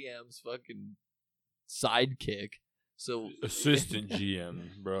the GM's fucking sidekick. So assistant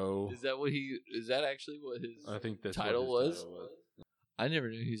GM, bro. Is that actually what his I think that's title what his was? title was. I never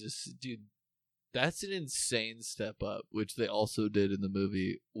knew he's a dude. That's an insane step up, which they also did in the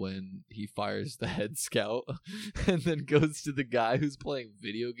movie when he fires the head scout and then goes to the guy who's playing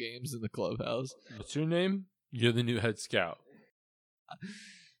video games in the clubhouse. What's your name? You're the new head scout.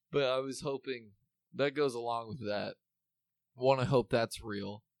 But I was hoping that goes along with that. One, I hope that's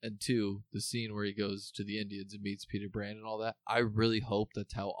real. And two, the scene where he goes to the Indians and meets Peter Brand and all that. I really hope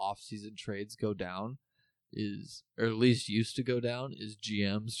that's how off-season trades go down. Or at least used to go down, is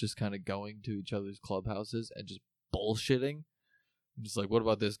GMs just kind of going to each other's clubhouses and just bullshitting. I'm just like, what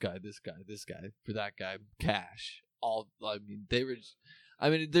about this guy, for that guy, cash.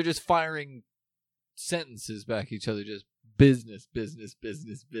 They're just firing sentences back at each other, just business, business,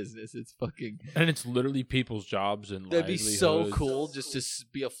 business, business. It's fucking. And it's literally people's jobs and That'd be so livelihoods. cool just to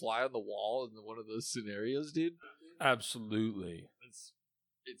be a fly on the wall in one of those scenarios, dude. Absolutely.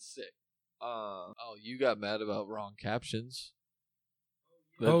 It's sick. Oh, you got mad about wrong captions.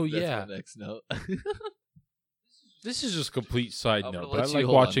 Yeah. That's my next note. This is just complete side I'm note, gonna but I let like you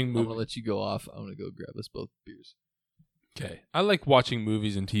watching I'm gonna movies. let you go off. I'm gonna go grab us both beers. Okay. I like watching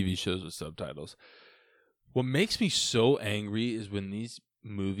movies and TV shows with subtitles. What makes me so angry is when these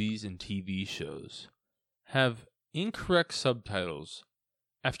movies and TV shows have incorrect subtitles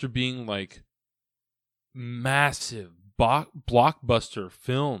after being like massive blockbuster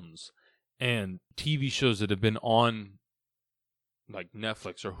films and TV shows that have been on like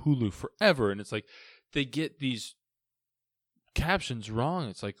Netflix or Hulu forever. And it's like they get these captions wrong.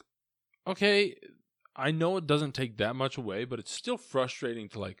 It's like, okay, I know it doesn't take that much away, but it's still frustrating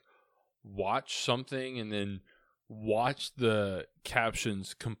to like watch something and then watch the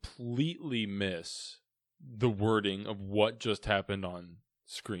captions completely miss the wording of what just happened on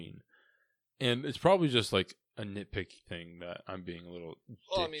screen. And it's probably just like a nitpicky thing that I'm being a little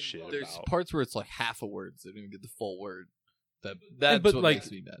shit there's about. parts where it's like half a word, so they don't even get the full word. That's but what like,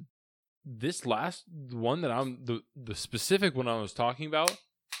 makes me mad. This last one that the specific one I was talking about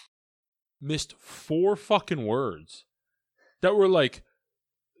missed 4 fucking words that were like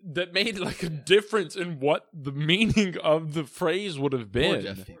that made like a difference in what the meaning of the phrase would have been.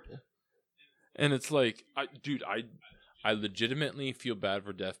 Poor deaf people. And it's like, I legitimately feel bad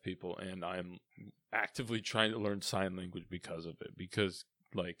for deaf people, and I'm actively trying to learn sign language because of it. Because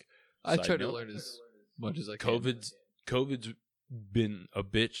like, I try to learn as much as I can. COVID's been a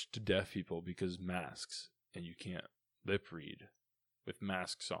bitch to deaf people because masks, and you can't lip read with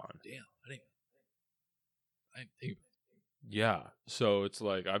masks on. Damn, I didn't think. Yeah, so it's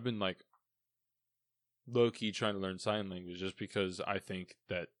like I've been like low key trying to learn sign language just because I think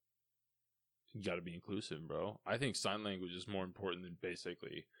that you got to be inclusive, bro. I think sign language is more important than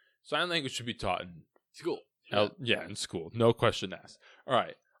basically sign language should be taught in school. Yeah, in school, no question asked. All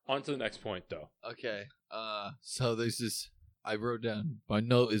right, on to the next point though. Okay, so there's this. I wrote down my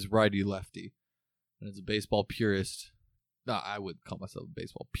note is righty lefty, and as a baseball purist, I wouldn't call myself a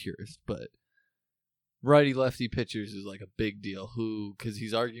baseball purist, but righty lefty pitchers is like a big deal. Because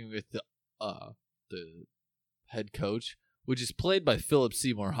he's arguing with the head coach, which is played by Philip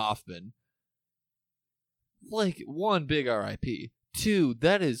Seymour Hoffman. Like, one, big RIP. Two,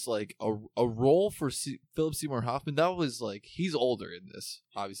 that is like a role for Philip Seymour Hoffman. That was like, he's older in this.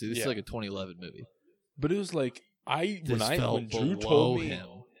 Obviously, this is like a 2011 movie. But it was like when Drew told told me him,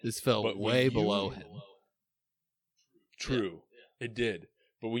 this felt way below him. True, it did.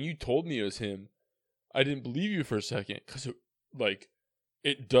 But when you told me it was him, I didn't believe you for a second because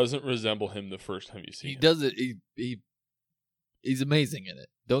it doesn't resemble him the first time you see him. He does it. He's amazing in it.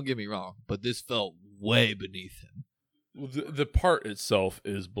 Don't get me wrong, but this felt way beneath him. The part itself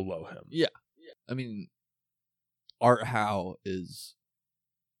is below him. Yeah. I mean, Art Howe is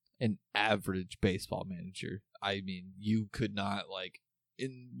an average baseball manager. I mean, you could not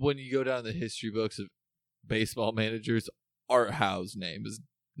when you go down the history books of baseball managers, Art Howe's name is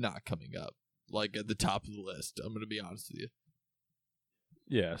not coming up like at the top of the list. I'm going to be honest with you.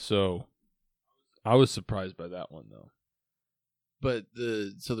 Yeah, so I was surprised by that one though. But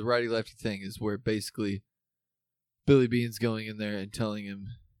the righty lefty thing is where basically Billy Beane's going in there and telling him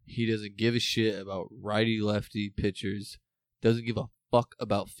he doesn't give a shit about righty lefty pitchers, doesn't give a fuck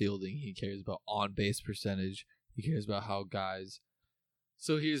about fielding. He cares about on base percentage. He cares about how guys.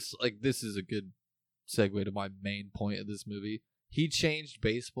 So he's like, this is a good segue to my main point of this movie. He changed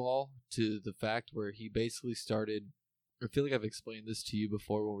baseball to the fact where he basically started. I feel like I've explained this to you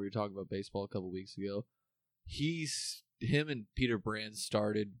before when we were talking about baseball a couple weeks ago. Him and Peter Brand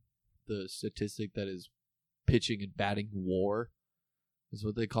started the statistic that is pitching and batting WAR, is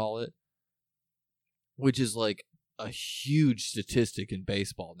what they call it, which is like a huge statistic in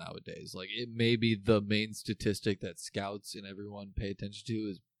baseball nowadays. Like, it may be the main statistic that scouts and everyone pay attention to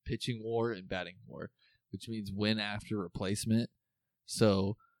is pitching WAR and batting WAR, which means win after replacement.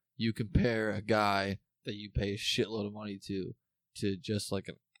 So you compare a guy that you pay a shitload of money to just like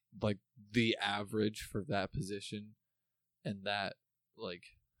the average for that position, and that like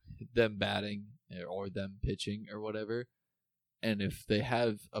them batting or them pitching or whatever. And if they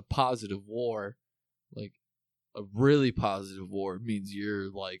have a positive WAR, like a really positive WAR means you're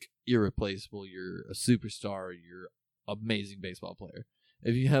like irreplaceable, you're a superstar, you're an amazing baseball player.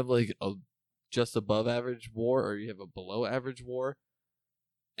 If you have like a just above average WAR or you have a below average WAR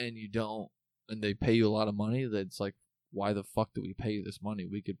and they pay you a lot of money, that's like, why the fuck do we pay you this money?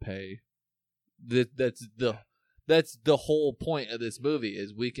 We could pay That's the whole point of this movie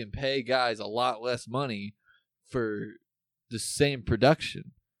is we can pay guys a lot less money for the same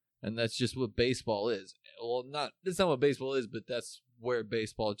production, and that's just what baseball is. Well, that's not what baseball is, but that's where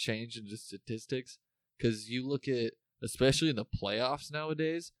baseball changed into statistics. Because you look at, especially in the playoffs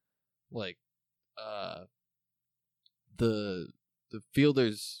nowadays, like the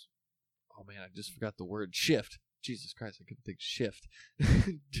fielders. Oh man, I just forgot the word shift. Jesus Christ, I couldn't think shift.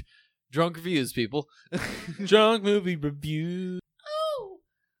 Drunk reviews, people. Drunk movie review. Oh.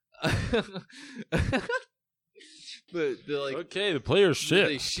 But they're like, okay, the players shit.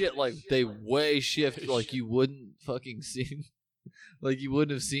 They shit like they way shift like you wouldn't fucking seen, like you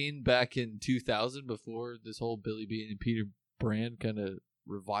wouldn't have seen back in 2000 before this whole Billy Beane and Peter Brand kind of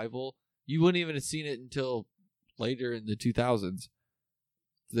revival. You wouldn't even have seen it until later in the 2000s.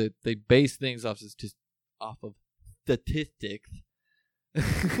 That they base things off of statistics.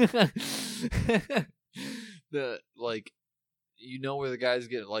 The like, you know where the guys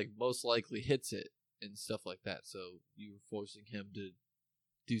get like most likely hits it and stuff like that. So you're forcing him to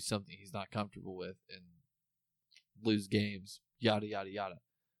do something he's not comfortable with and lose games. Yada yada yada.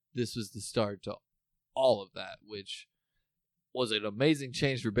 This was the start to all of that, which was an amazing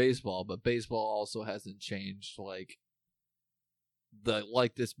change for baseball. But baseball also hasn't changed like.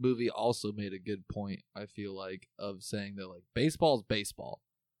 This movie also made a good point, I feel like, of saying that like baseball's baseball.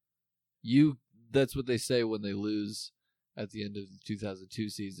 That's what they say when they lose at the end of the 2002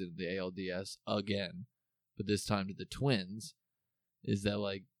 season, the ALDS again, but this time to the Twins, is that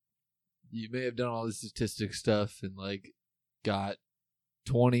like you may have done all this statistic stuff and like got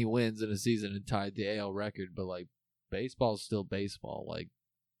 20 wins in a season and tied the AL record, but like baseball's still baseball. Like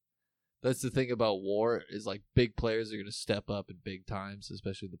that's the thing about WAR is like big players are going to step up in big times,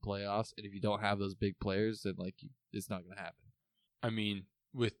 especially the playoffs. And if you don't have those big players, then like it's not going to happen. I mean,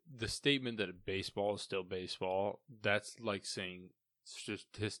 with the statement that baseball is still baseball, that's like saying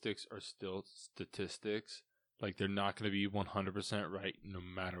statistics are still statistics. Like they're not going to be 100% right no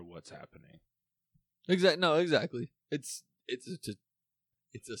matter what's happening. Exactly. It's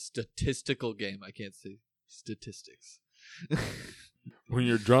a statistical game. I can't say statistics. When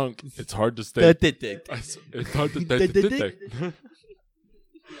you're drunk, it's hard to stay. It's hard to stay.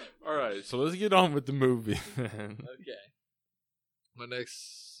 All right, so let's get on with the movie. Okay. My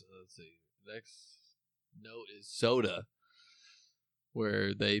next note is Soda,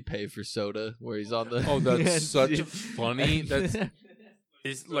 where they pay for soda, where he's on the. Oh, that's such a funny.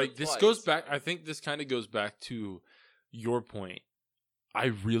 It's like this goes back. I think this kind of goes back to your point. I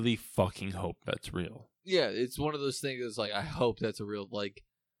really fucking hope that's real. Yeah, it's one of those things that's like, I hope that's a real, like,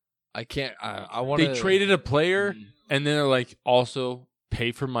 I can't, I want to. They traded a player, and then they're like, also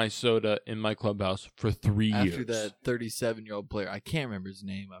pay for my soda in my clubhouse for 3 years. After that 37-year-old player, I can't remember his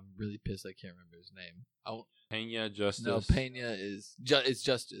name. I'm really pissed I can't remember his name. Pena, Justice. No, Pena is, it's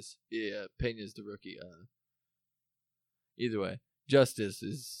Justice. Yeah, Pena's the rookie. Either way, Justice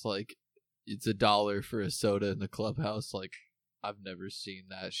is like, it's $1 for a soda in the clubhouse, like, I've never seen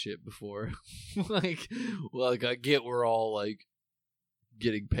that shit before. like I get we're all like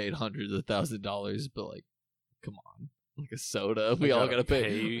getting paid hundreds of $1,000s, but like, come on, like a soda, we all gotta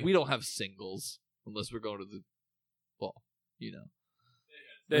pay. We don't have singles unless we're going to the ball, you know.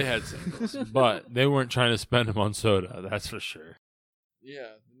 They had singles, but they weren't trying to spend them on soda. That's for sure.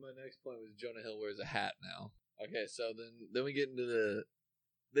 Yeah, my next point was Jonah Hill wears a hat now. Okay, so then we get into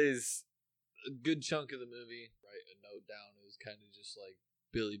there's a good chunk of the movie. Write a note down. It was kind of just like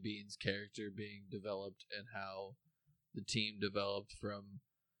Billy Beane's character being developed and how the team developed from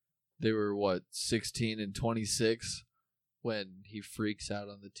they were 16 and 26 when he freaks out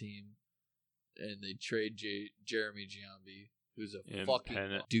on the team and they trade Jeremy Giambi, who's a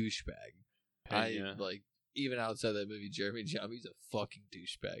fucking douchebag. I like even outside that movie, Jeremy Giambi's a fucking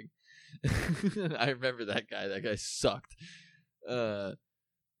douchebag. I remember that guy. That guy sucked.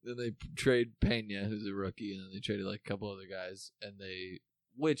 Then they trade Pena, who's a rookie, and then they traded like a couple other guys. And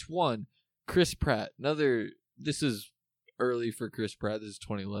Chris Pratt. This is early for Chris Pratt. This is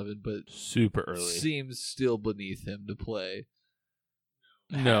 2011, but super early. Seems still beneath him to play.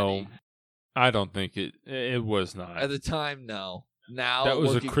 No, I don't think it was not. At the time, no. Now that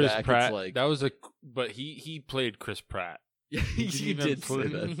was a Chris back, Pratt. It's like, that was but he played Chris Pratt. He did say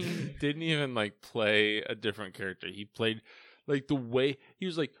that. He didn't even like play a different character. He played like the way he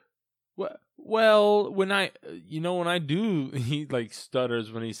was like, well, when I do, he like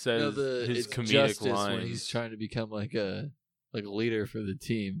stutters when he says his comedic lines. When he's trying to become like a leader for the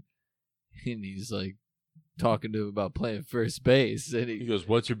team, and he's like talking to him about playing first base, and he goes,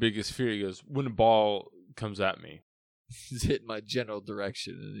 "What's your biggest fear?" He goes, "When a ball comes at me." He's hitting my general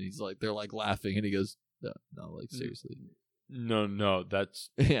direction, and he's like, they're like laughing, and he goes, no, like seriously. No, that's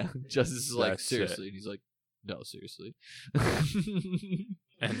Yeah, Justice is like, That's seriously, and he's like, no, seriously.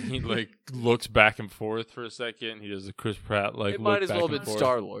 and he like looks back and forth for a second. He does the Chris Pratt like. It might as well have been forth.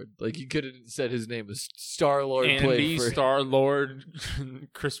 Star-Lord. Like, you could have said his name was Star-Lord. Andy Star-Lord,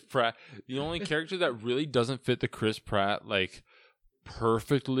 Chris Pratt. The only character that really doesn't fit the Chris Pratt like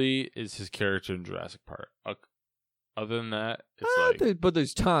perfectly is his character in Jurassic Park. Other than that, it's but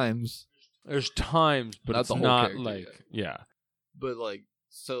there's times. There's times, but Not it's the whole not character, like yeah. But like,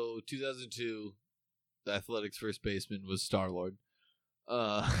 so 2002, the Athletics first baseman was Star-Lord.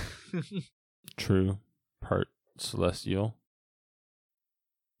 True. Part Celestial.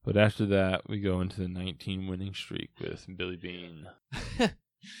 But after that, we go into the 19 winning streak with Billy Beane.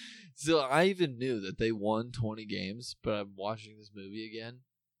 So I even knew that they won 20 games, but I'm watching this movie again,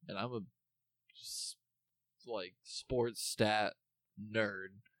 and I'm a like sports stat nerd,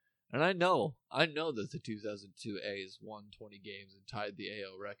 and I know that the 2002 A's won 20 games and tied the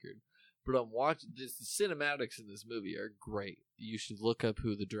AL record. But I'm watching this. The cinematics in this movie are great. You should look up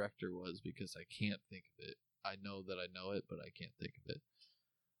who the director was because I can't think of it. I know that I know it, but I can't think of it.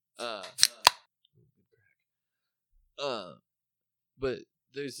 But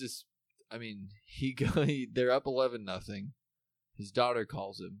there's this. I mean, they're up 11-0. His daughter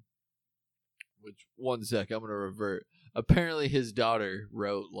calls him. Which, one sec, I'm gonna revert. Apparently, his daughter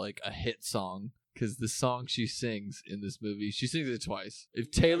wrote like a hit song. Because the song she sings in this movie, she sings it twice. If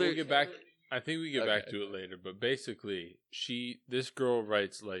Taylor, We'll get back. I think we get back to it later. But basically, this girl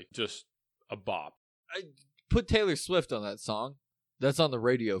writes like just a bop. I put Taylor Swift on that song. That's on the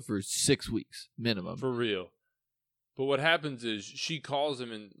radio for 6 weeks minimum. For real. But what happens is she calls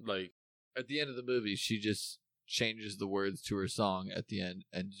him and like at the end of the movie, she just changes the words to her song at the end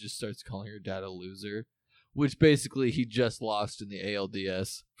and just starts calling her dad a loser. Which basically he just lost in the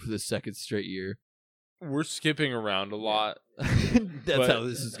ALDS for the second straight year. We're skipping around a lot. That's how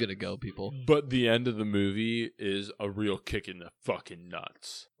this is going to go, people. But the end of the movie is a real kick in the fucking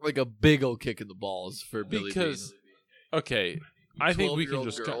nuts. Like a big old kick in the balls for Billy Beane. Okay, I think we can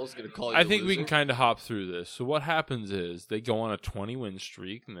just. I think we can kind of hop through this. So what happens is they go on a 20-win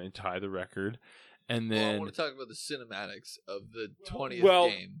streak and they tie the record, and then I want to talk about the cinematics of the 20th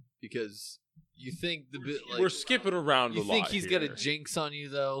game because you think we're skipping around a lot. You think he's got a jinx on you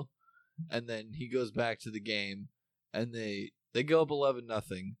though, and then he goes back to the game, and they go up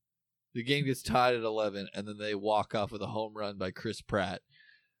 11-0. The game gets tied at 11, and then they walk off with a home run by Chris Pratt.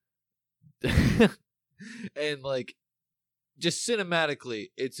 And like, just cinematically,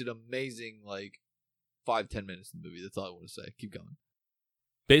 it's an amazing 5-10 minutes in the movie. That's all I want to say. Keep going.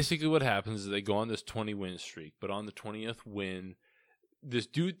 Basically, what happens is they go on this 20-win streak, but on the 20th win, this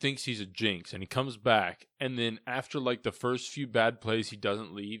dude thinks he's a jinx, and he comes back, and then after like the first few bad plays, he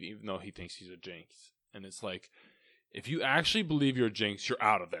doesn't leave, even though he thinks he's a jinx. And it's like, if you actually believe you're a jinx, you're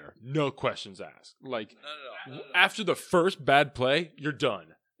out of there. No questions asked. Like, no. After the first bad play, you're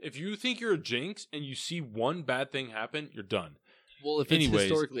done. If you think you're a jinx and you see one bad thing happen, you're done. Well, if it's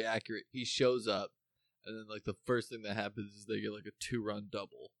historically accurate, he shows up, and then like the first thing that happens is they get like a 2-run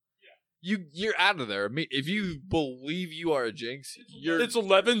double. You're out of there. I mean, if you believe you are a jinx, it's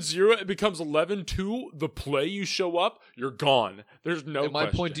 11-0. It becomes 11-2. The play you show up, you're gone. There's no question. My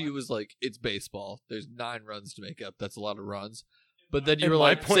point to you is like, it's baseball. There's 9 runs to make up. That's a lot of runs. But then you're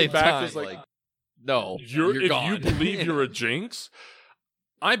like, point back is like, no, you're gone. If you believe you're a jinx,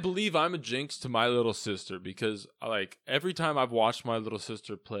 I believe I'm a jinx to my little sister because like every time I've watched my little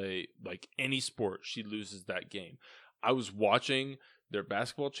sister play like any sport, she loses that game. I was watching their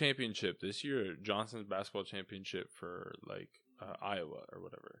basketball championship this year, Johnson's basketball championship for like Iowa or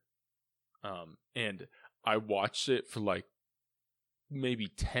whatever. And I watched it for like maybe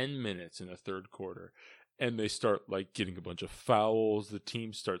 10 minutes in the third quarter. And they start like getting a bunch of fouls. The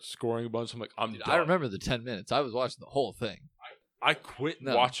team starts scoring a bunch. I'm like, I'm done. I remember the 10 minutes. I was watching the whole thing. I quit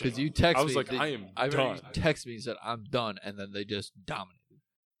watching. Because you texted me. I was like, I am done. You texted me and said, I'm done. And then they just dominated.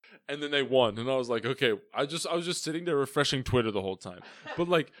 And then they won, and I was like, okay. I was just sitting there refreshing Twitter the whole time. But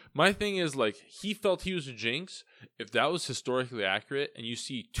like, my thing is like, he felt he was a jinx. If that was historically accurate, and you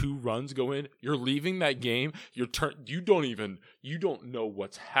see 2 runs go in, you're leaving that game. You don't know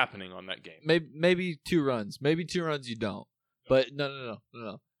what's happening on that game. Maybe 2 runs. Maybe 2 runs you don't. But no.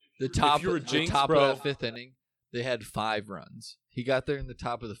 The top of that 5th inning, they had 5 runs. He got there in the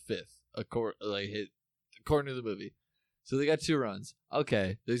top of the 5th, according to the movie. So they got 2 runs.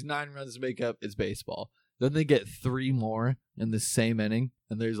 Okay, there's 9 runs to make up. It's baseball. Then they get 3 more in the same inning,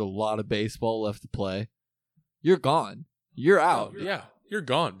 and there's a lot of baseball left to play. You're gone. You're out. Yeah, you're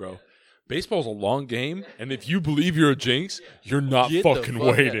gone, bro. baseball's a long game, and if you believe you're a jinx, you're not Get the fucking fuck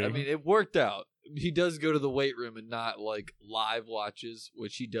out. waiting. I mean, it worked out. He does go to the weight room and not like live watches,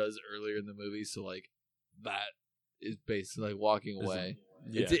 which he does earlier in the movie. So like that is basically like walking away.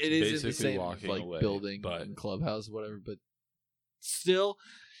 Yeah, it is in the basically same walking like away, building but and clubhouse, whatever. But still,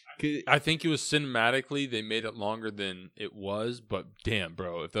 I think it was cinematically they made it longer than it was. But damn,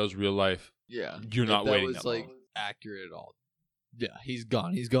 bro, if that was real life, yeah, you're not that waiting was that like long. accurate at all. Yeah, he's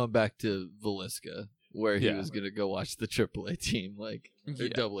gone. He's going back to Velisca, where he Yeah. was gonna go watch the AAA team, like or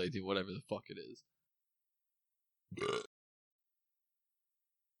Yeah. AA team, whatever the fuck it is.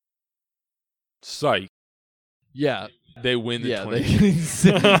 Psych. Yeah, They win the yeah. 20.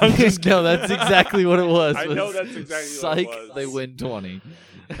 I'm just no, that's exactly what it was. I know was that's exactly what psych, it was. They win 20.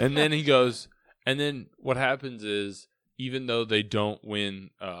 And then he goes, and then what happens is, even though they don't win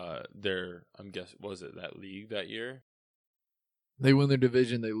their, I'm guessing, was it that league that year? They win their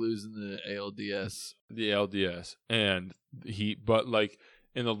division. They lose in the ALDS. The LDS. But like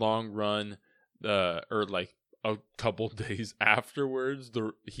in the long run, or like a couple days afterwards,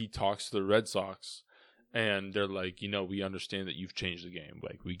 he talks to the Red Sox, and they're like, we understand that you've changed the game.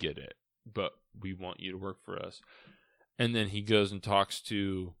 Like, we get it, but we want you to work for us. And then he goes and talks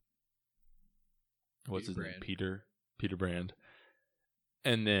to, what's his name? Peter Brand.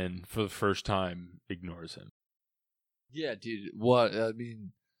 And then for the first time, ignores him. Yeah, dude. What? I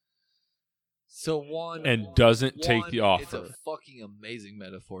mean, so one. And doesn't take the offer. It's a fucking amazing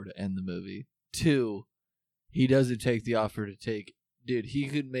metaphor to end the movie. Two, he doesn't take the offer to take. Dude, he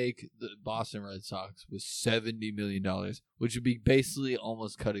could make the Boston Red Sox with $70 million, which would be basically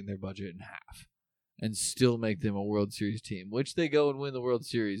almost cutting their budget in half, and still make them a World Series team, which they go and win the World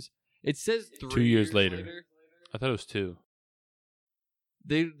Series. It says 2 years later. I thought it was 2.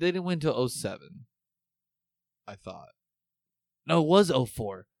 They didn't win till 07. I thought. No, it was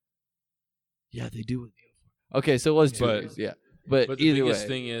 04. Yeah, they do win the 04. Okay, so it was 2 years. Yeah. But the either biggest way,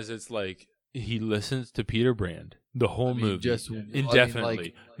 thing is, it's like he listens to Peter Brand the whole movie, just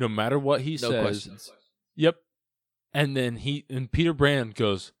indefinitely, no matter what he no says. questions. Yep. And then Peter Brand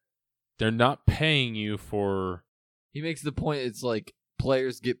goes, "They're not paying you for." He makes the point. It's like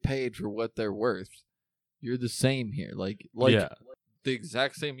players get paid for what they're worth. You're the same here. Like Yeah. the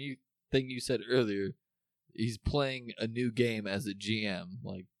exact same thing you said earlier. He's playing a new game as a GM.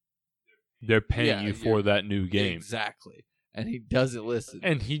 Like They're paying you for that new game. Exactly. And he doesn't listen.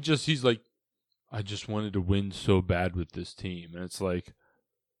 And he's like, I just wanted to win so bad with this team. And it's like,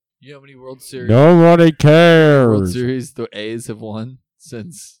 you know how many World Series? Nobody cares. World Series the A's have won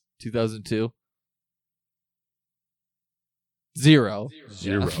since 2002? 0.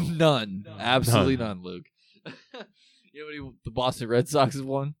 None. Absolutely none, Luke. You know how many the Boston Red Sox have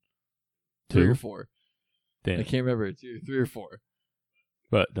won? 3 or 4. Damn. I can't remember. 2, 3 or 4.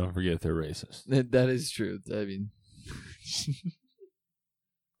 But don't forget they're racist. That is true. I mean,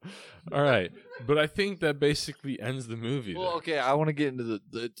 all right, but I think that basically ends the movie. well, okay. I want to get into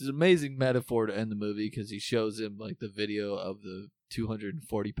it's an amazing metaphor to end the movie because he shows him like the video of the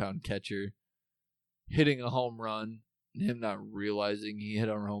 240-pound catcher hitting a home run, and him not realizing he hit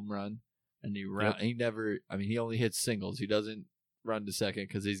a home run, and he never. I mean, he only hits singles. He doesn't run to second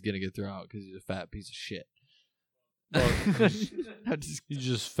because he's gonna get thrown out because he's a fat piece of shit. He's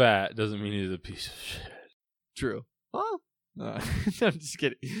just fat. Doesn't mean he's a piece of shit. True. Huh? I'm just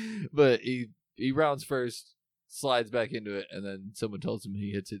kidding. But he rounds first, slides back into it, and then someone tells him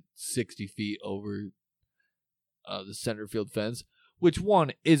he hits it 60 feet over the center field fence, which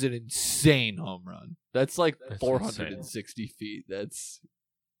one is an insane home run. That's like 460 feet. That's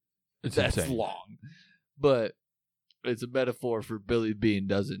insane. long. But it's a metaphor for Billy Beane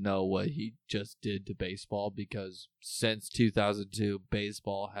doesn't know what he just did to baseball because since 2002,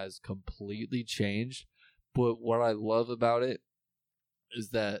 baseball has completely changed. But what I love about it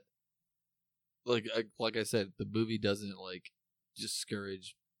is that, like I said, the movie doesn't like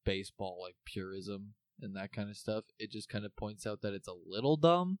discourage baseball like purism and that kind of stuff. It just kind of points out that it's a little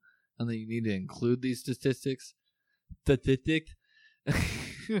dumb and that you need to include these statistics.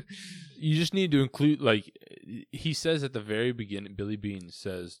 You just need to include, like, he says at the very beginning, Billy Beane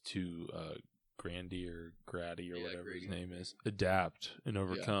says to Grady or whatever Grady. his name is, adapt and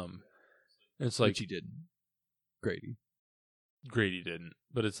overcome. Yeah. It's like, which he didn't. Grady didn't,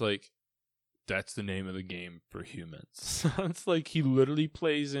 but it's like, that's the name of the game for humans. It's like he literally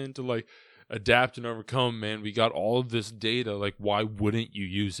plays into like adapt and overcome. Man, we got all of this data. Like, why wouldn't you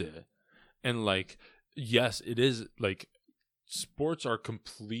use it? And like, yes, it is like sports are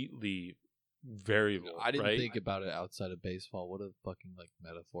completely variable. I didn't right? think about it outside of baseball. What a fucking like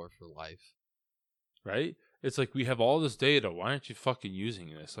metaphor for life, right? It's like, we have all this data. Why aren't you fucking using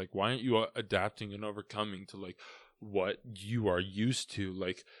this? Like, why aren't you adapting and overcoming to, like, what you are used to?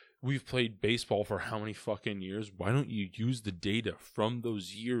 Like, we've played baseball for how many fucking years? Why don't you use the data from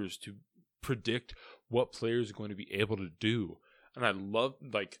those years to predict what players are going to be able to do? And I love,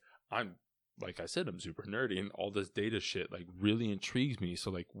 like I said, I'm super nerdy, and all this data shit, like, really intrigues me. So,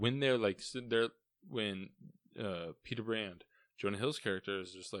 like, when they're, like, sitting there, when Peter Brand, Jonah Hill's character,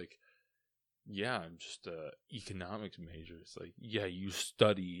 is just like, yeah, I'm just a economics major. It's like, yeah, you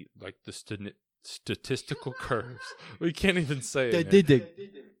study, like, the statistical curves. We can't even say it.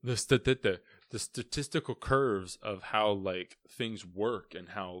 The statistical curves of how, like, things work and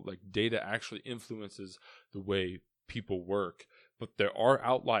how, like, data actually influences the way people work. But there are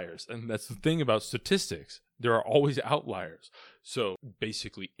outliers, and that's the thing about statistics. There are always outliers. So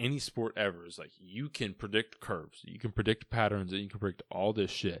basically, any sport ever is like, you can predict curves, you can predict patterns, and you can predict all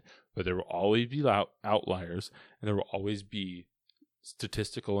this shit. But there will always be outliers, and there will always be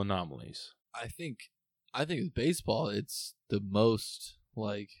statistical anomalies. I think with baseball, it's the most,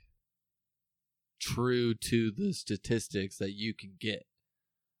 like, true to the statistics that you can get.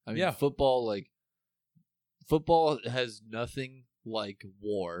 I mean, football has nothing like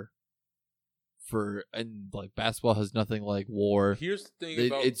WAR. And like basketball has nothing like WAR. Here's the thing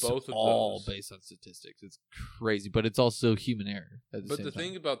about it's both of those. all based on statistics. It's crazy, but it's also human error. But the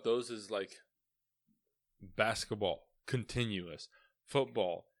thing about those is, like, basketball, continuous.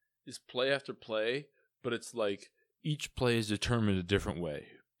 Football is play after play, but it's like each play is determined a different way.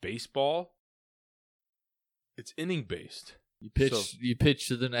 Baseball, it's inning based. You pitch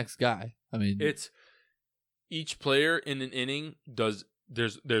to the next guy. I mean, it's each player in an inning does.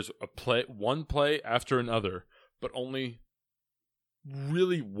 There's one play after another, but only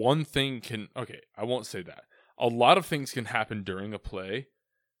really one thing can. Okay, I won't say that. A lot of things can happen during a play,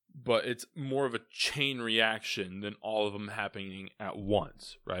 but it's more of a chain reaction than all of them happening at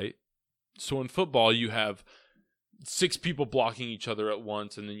once, right? So in football, you have 6 people blocking each other at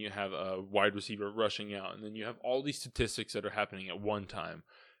once, and then you have a wide receiver rushing out, and then you have all these statistics that are happening at one time.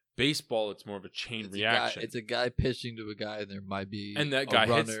 Baseball, it's more of a chain reaction. It's a guy pitching to a guy, and there might be that guy a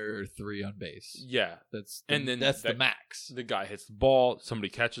runner or 3 on base. Yeah, that's the max. The guy hits the ball, somebody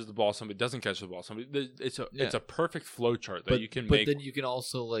catches the ball, somebody doesn't catch the ball. It's a perfect flow chart that you can make. But then you can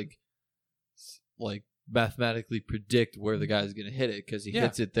also like mathematically predict where the guy's going to hit it because he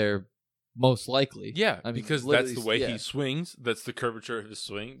hits it there. Most likely, yeah. I mean, because that's the way he swings. That's the curvature of his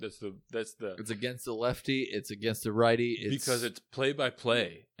swing. That's the. It's against the lefty. It's against the righty. Because it's play by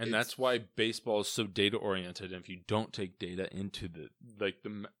play, and that's why baseball is so data oriented. And if you don't take data into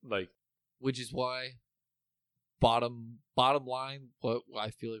which is why bottom line, what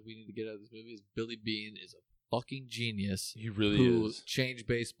I feel like we need to get out of this movie is Billy Beane is a fucking genius. He really is. Changed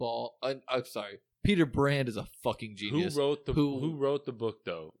baseball. I'm sorry. Peter Brand is a fucking genius. Who wrote the book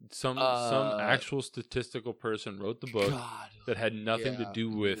though? Some actual statistical person wrote the book that had nothing to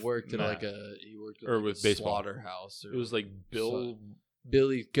do with he worked at with baseball. Slaughterhouse. It was like Billy,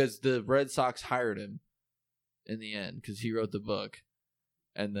 because the Red Sox hired him in the end because he wrote the book,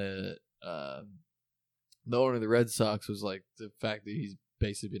 and the owner of the Red Sox was like, the fact that he's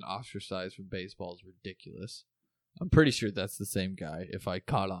basically been ostracized from baseball is ridiculous. I'm pretty sure that's the same guy if I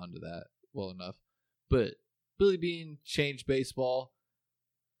caught on to that well enough. But Billy Beane changed baseball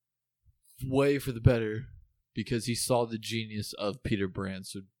way for the better because he saw the genius of Peter Brand.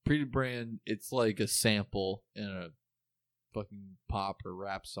 So Peter Brand, it's like a sample in a fucking pop or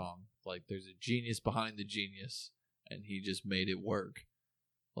rap song. Like there's a genius behind the genius, and he just made it work.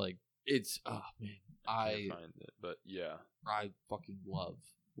 Like it's I can't find it, but yeah, I fucking love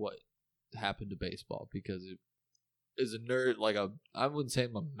what happened to baseball because it is a nerd. Like I wouldn't say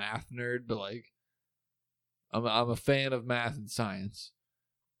I'm a math nerd, but like. I'm a fan of math and science,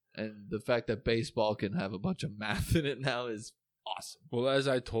 and the fact that baseball can have a bunch of math in it now is awesome. Well, as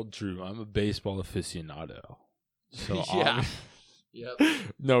I told Drew, I'm a baseball aficionado. So yeah, yep.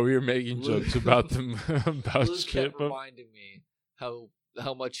 No, we were making jokes about them about Luke kept reminding me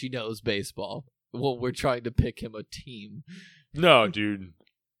how much he knows baseball. Well, we're trying to pick him a team. No, dude,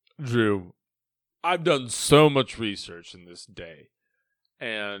 Drew, I've done so much research in this day,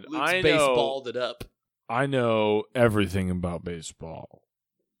 and Luke's baseballed it up. I know everything about baseball.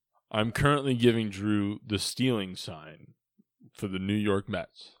 I'm currently giving Drew the stealing sign for the New York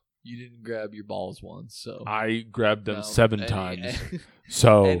Mets. You didn't grab your balls once, so I grabbed them 7 times.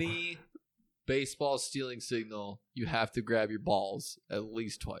 So any baseball stealing signal, you have to grab your balls at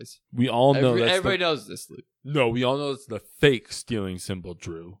least twice. We all know everybody knows this, Luke. No, we all know it's the fake stealing symbol,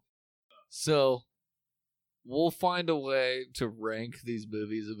 Drew. So we'll find a way to rank these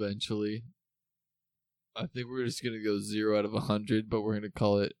movies eventually. I think we're just gonna go 0 out of 100, but we're gonna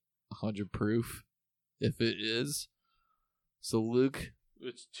call it 100 proof, if it is. So Luke,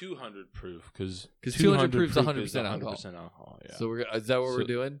 It's 200 proof because 200 proof is 100% 100% alcohol. Yeah. so is that what we're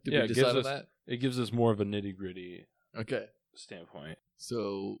doing? Did we decide on that? It gives us more of a nitty gritty Okay. standpoint.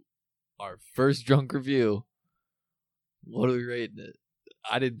 So our first drunk review. What are we rating it?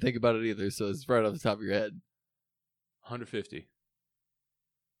 I didn't think about it either, so it's right off the top of your head. 150.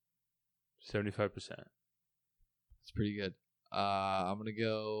 75%. It's pretty good. I'm gonna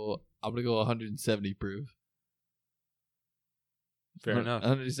go 170 proof. Fair enough.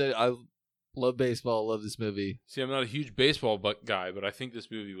 170. I love baseball. Love this movie. See, I'm not a huge baseball guy, but I think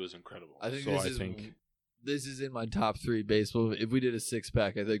this movie was incredible. I think so this is in my top 3 baseball. If we did a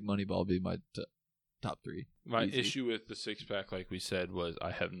 6-pack, I think Moneyball would be my top 3. My Easy. issue with the 6-pack, like we said, was I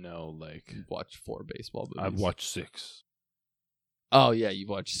have no You've watched 4 baseball movies. I've watched 6. Oh yeah, you've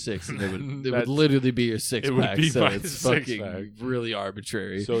watched 6, and it would That's- literally be your 6-pack. be So my it's 6-pack. fucking really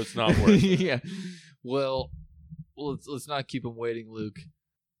arbitrary. So it's not worth it. Yeah. Well, let's not keep them waiting, Luke.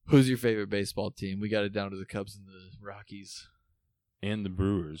 Who's your favorite baseball team? We got it down to the Cubs and the Rockies And the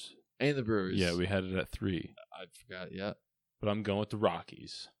Brewers. and the Brewers. Yeah, we had it at 3. I forgot. Yeah. But I'm going with the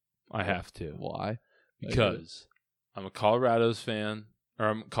Rockies. I have to. Why? Because I'm a Colorado's fan. Or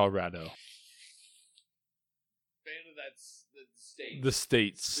I'm Colorado. Fan of that state. The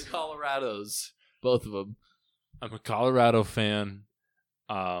states. The Colorados, both of them. I'm a Colorado fan.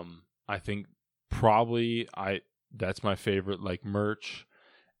 I think probably that's my favorite like merch,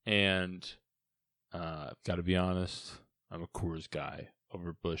 and I've got to be honest, I'm a Coors guy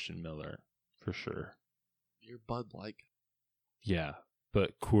over Busch and Miller for sure. You're Bud Light. Yeah,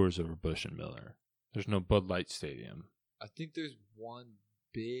 but Coors over Busch and Miller. There's no Bud Light Stadium. I think there's one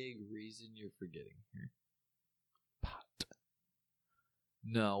big reason you're forgetting here. Pot.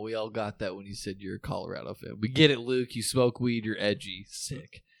 No, we all got that when you said you're a Colorado fan. We get it, Luke. You smoke weed. You're edgy.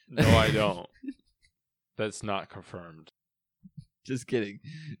 Sick. No, I don't. That's not confirmed. Just kidding.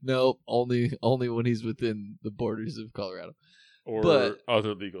 No, only when he's within the borders of Colorado. Or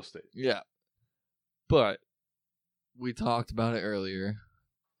other legal states. Yeah. But we talked about it earlier.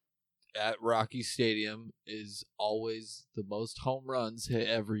 At Rocky Stadium is always the most home runs hit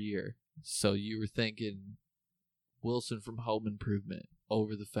every year. So you were thinking Wilson from Home Improvement,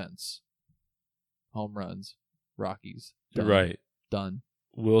 Over the Fence. Home runs. Rockies. You're Done. right. Done.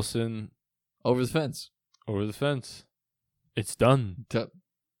 Wilson Over the Fence. over the fence. It's done.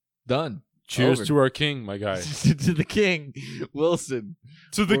 Done. Cheers Over. to our king, my guy. To the king, Wilson.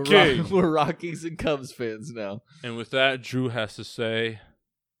 To the We're king. We're Rockies and Cubs fans now. And with that, Drew has to say,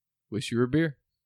 Wish you were a beer.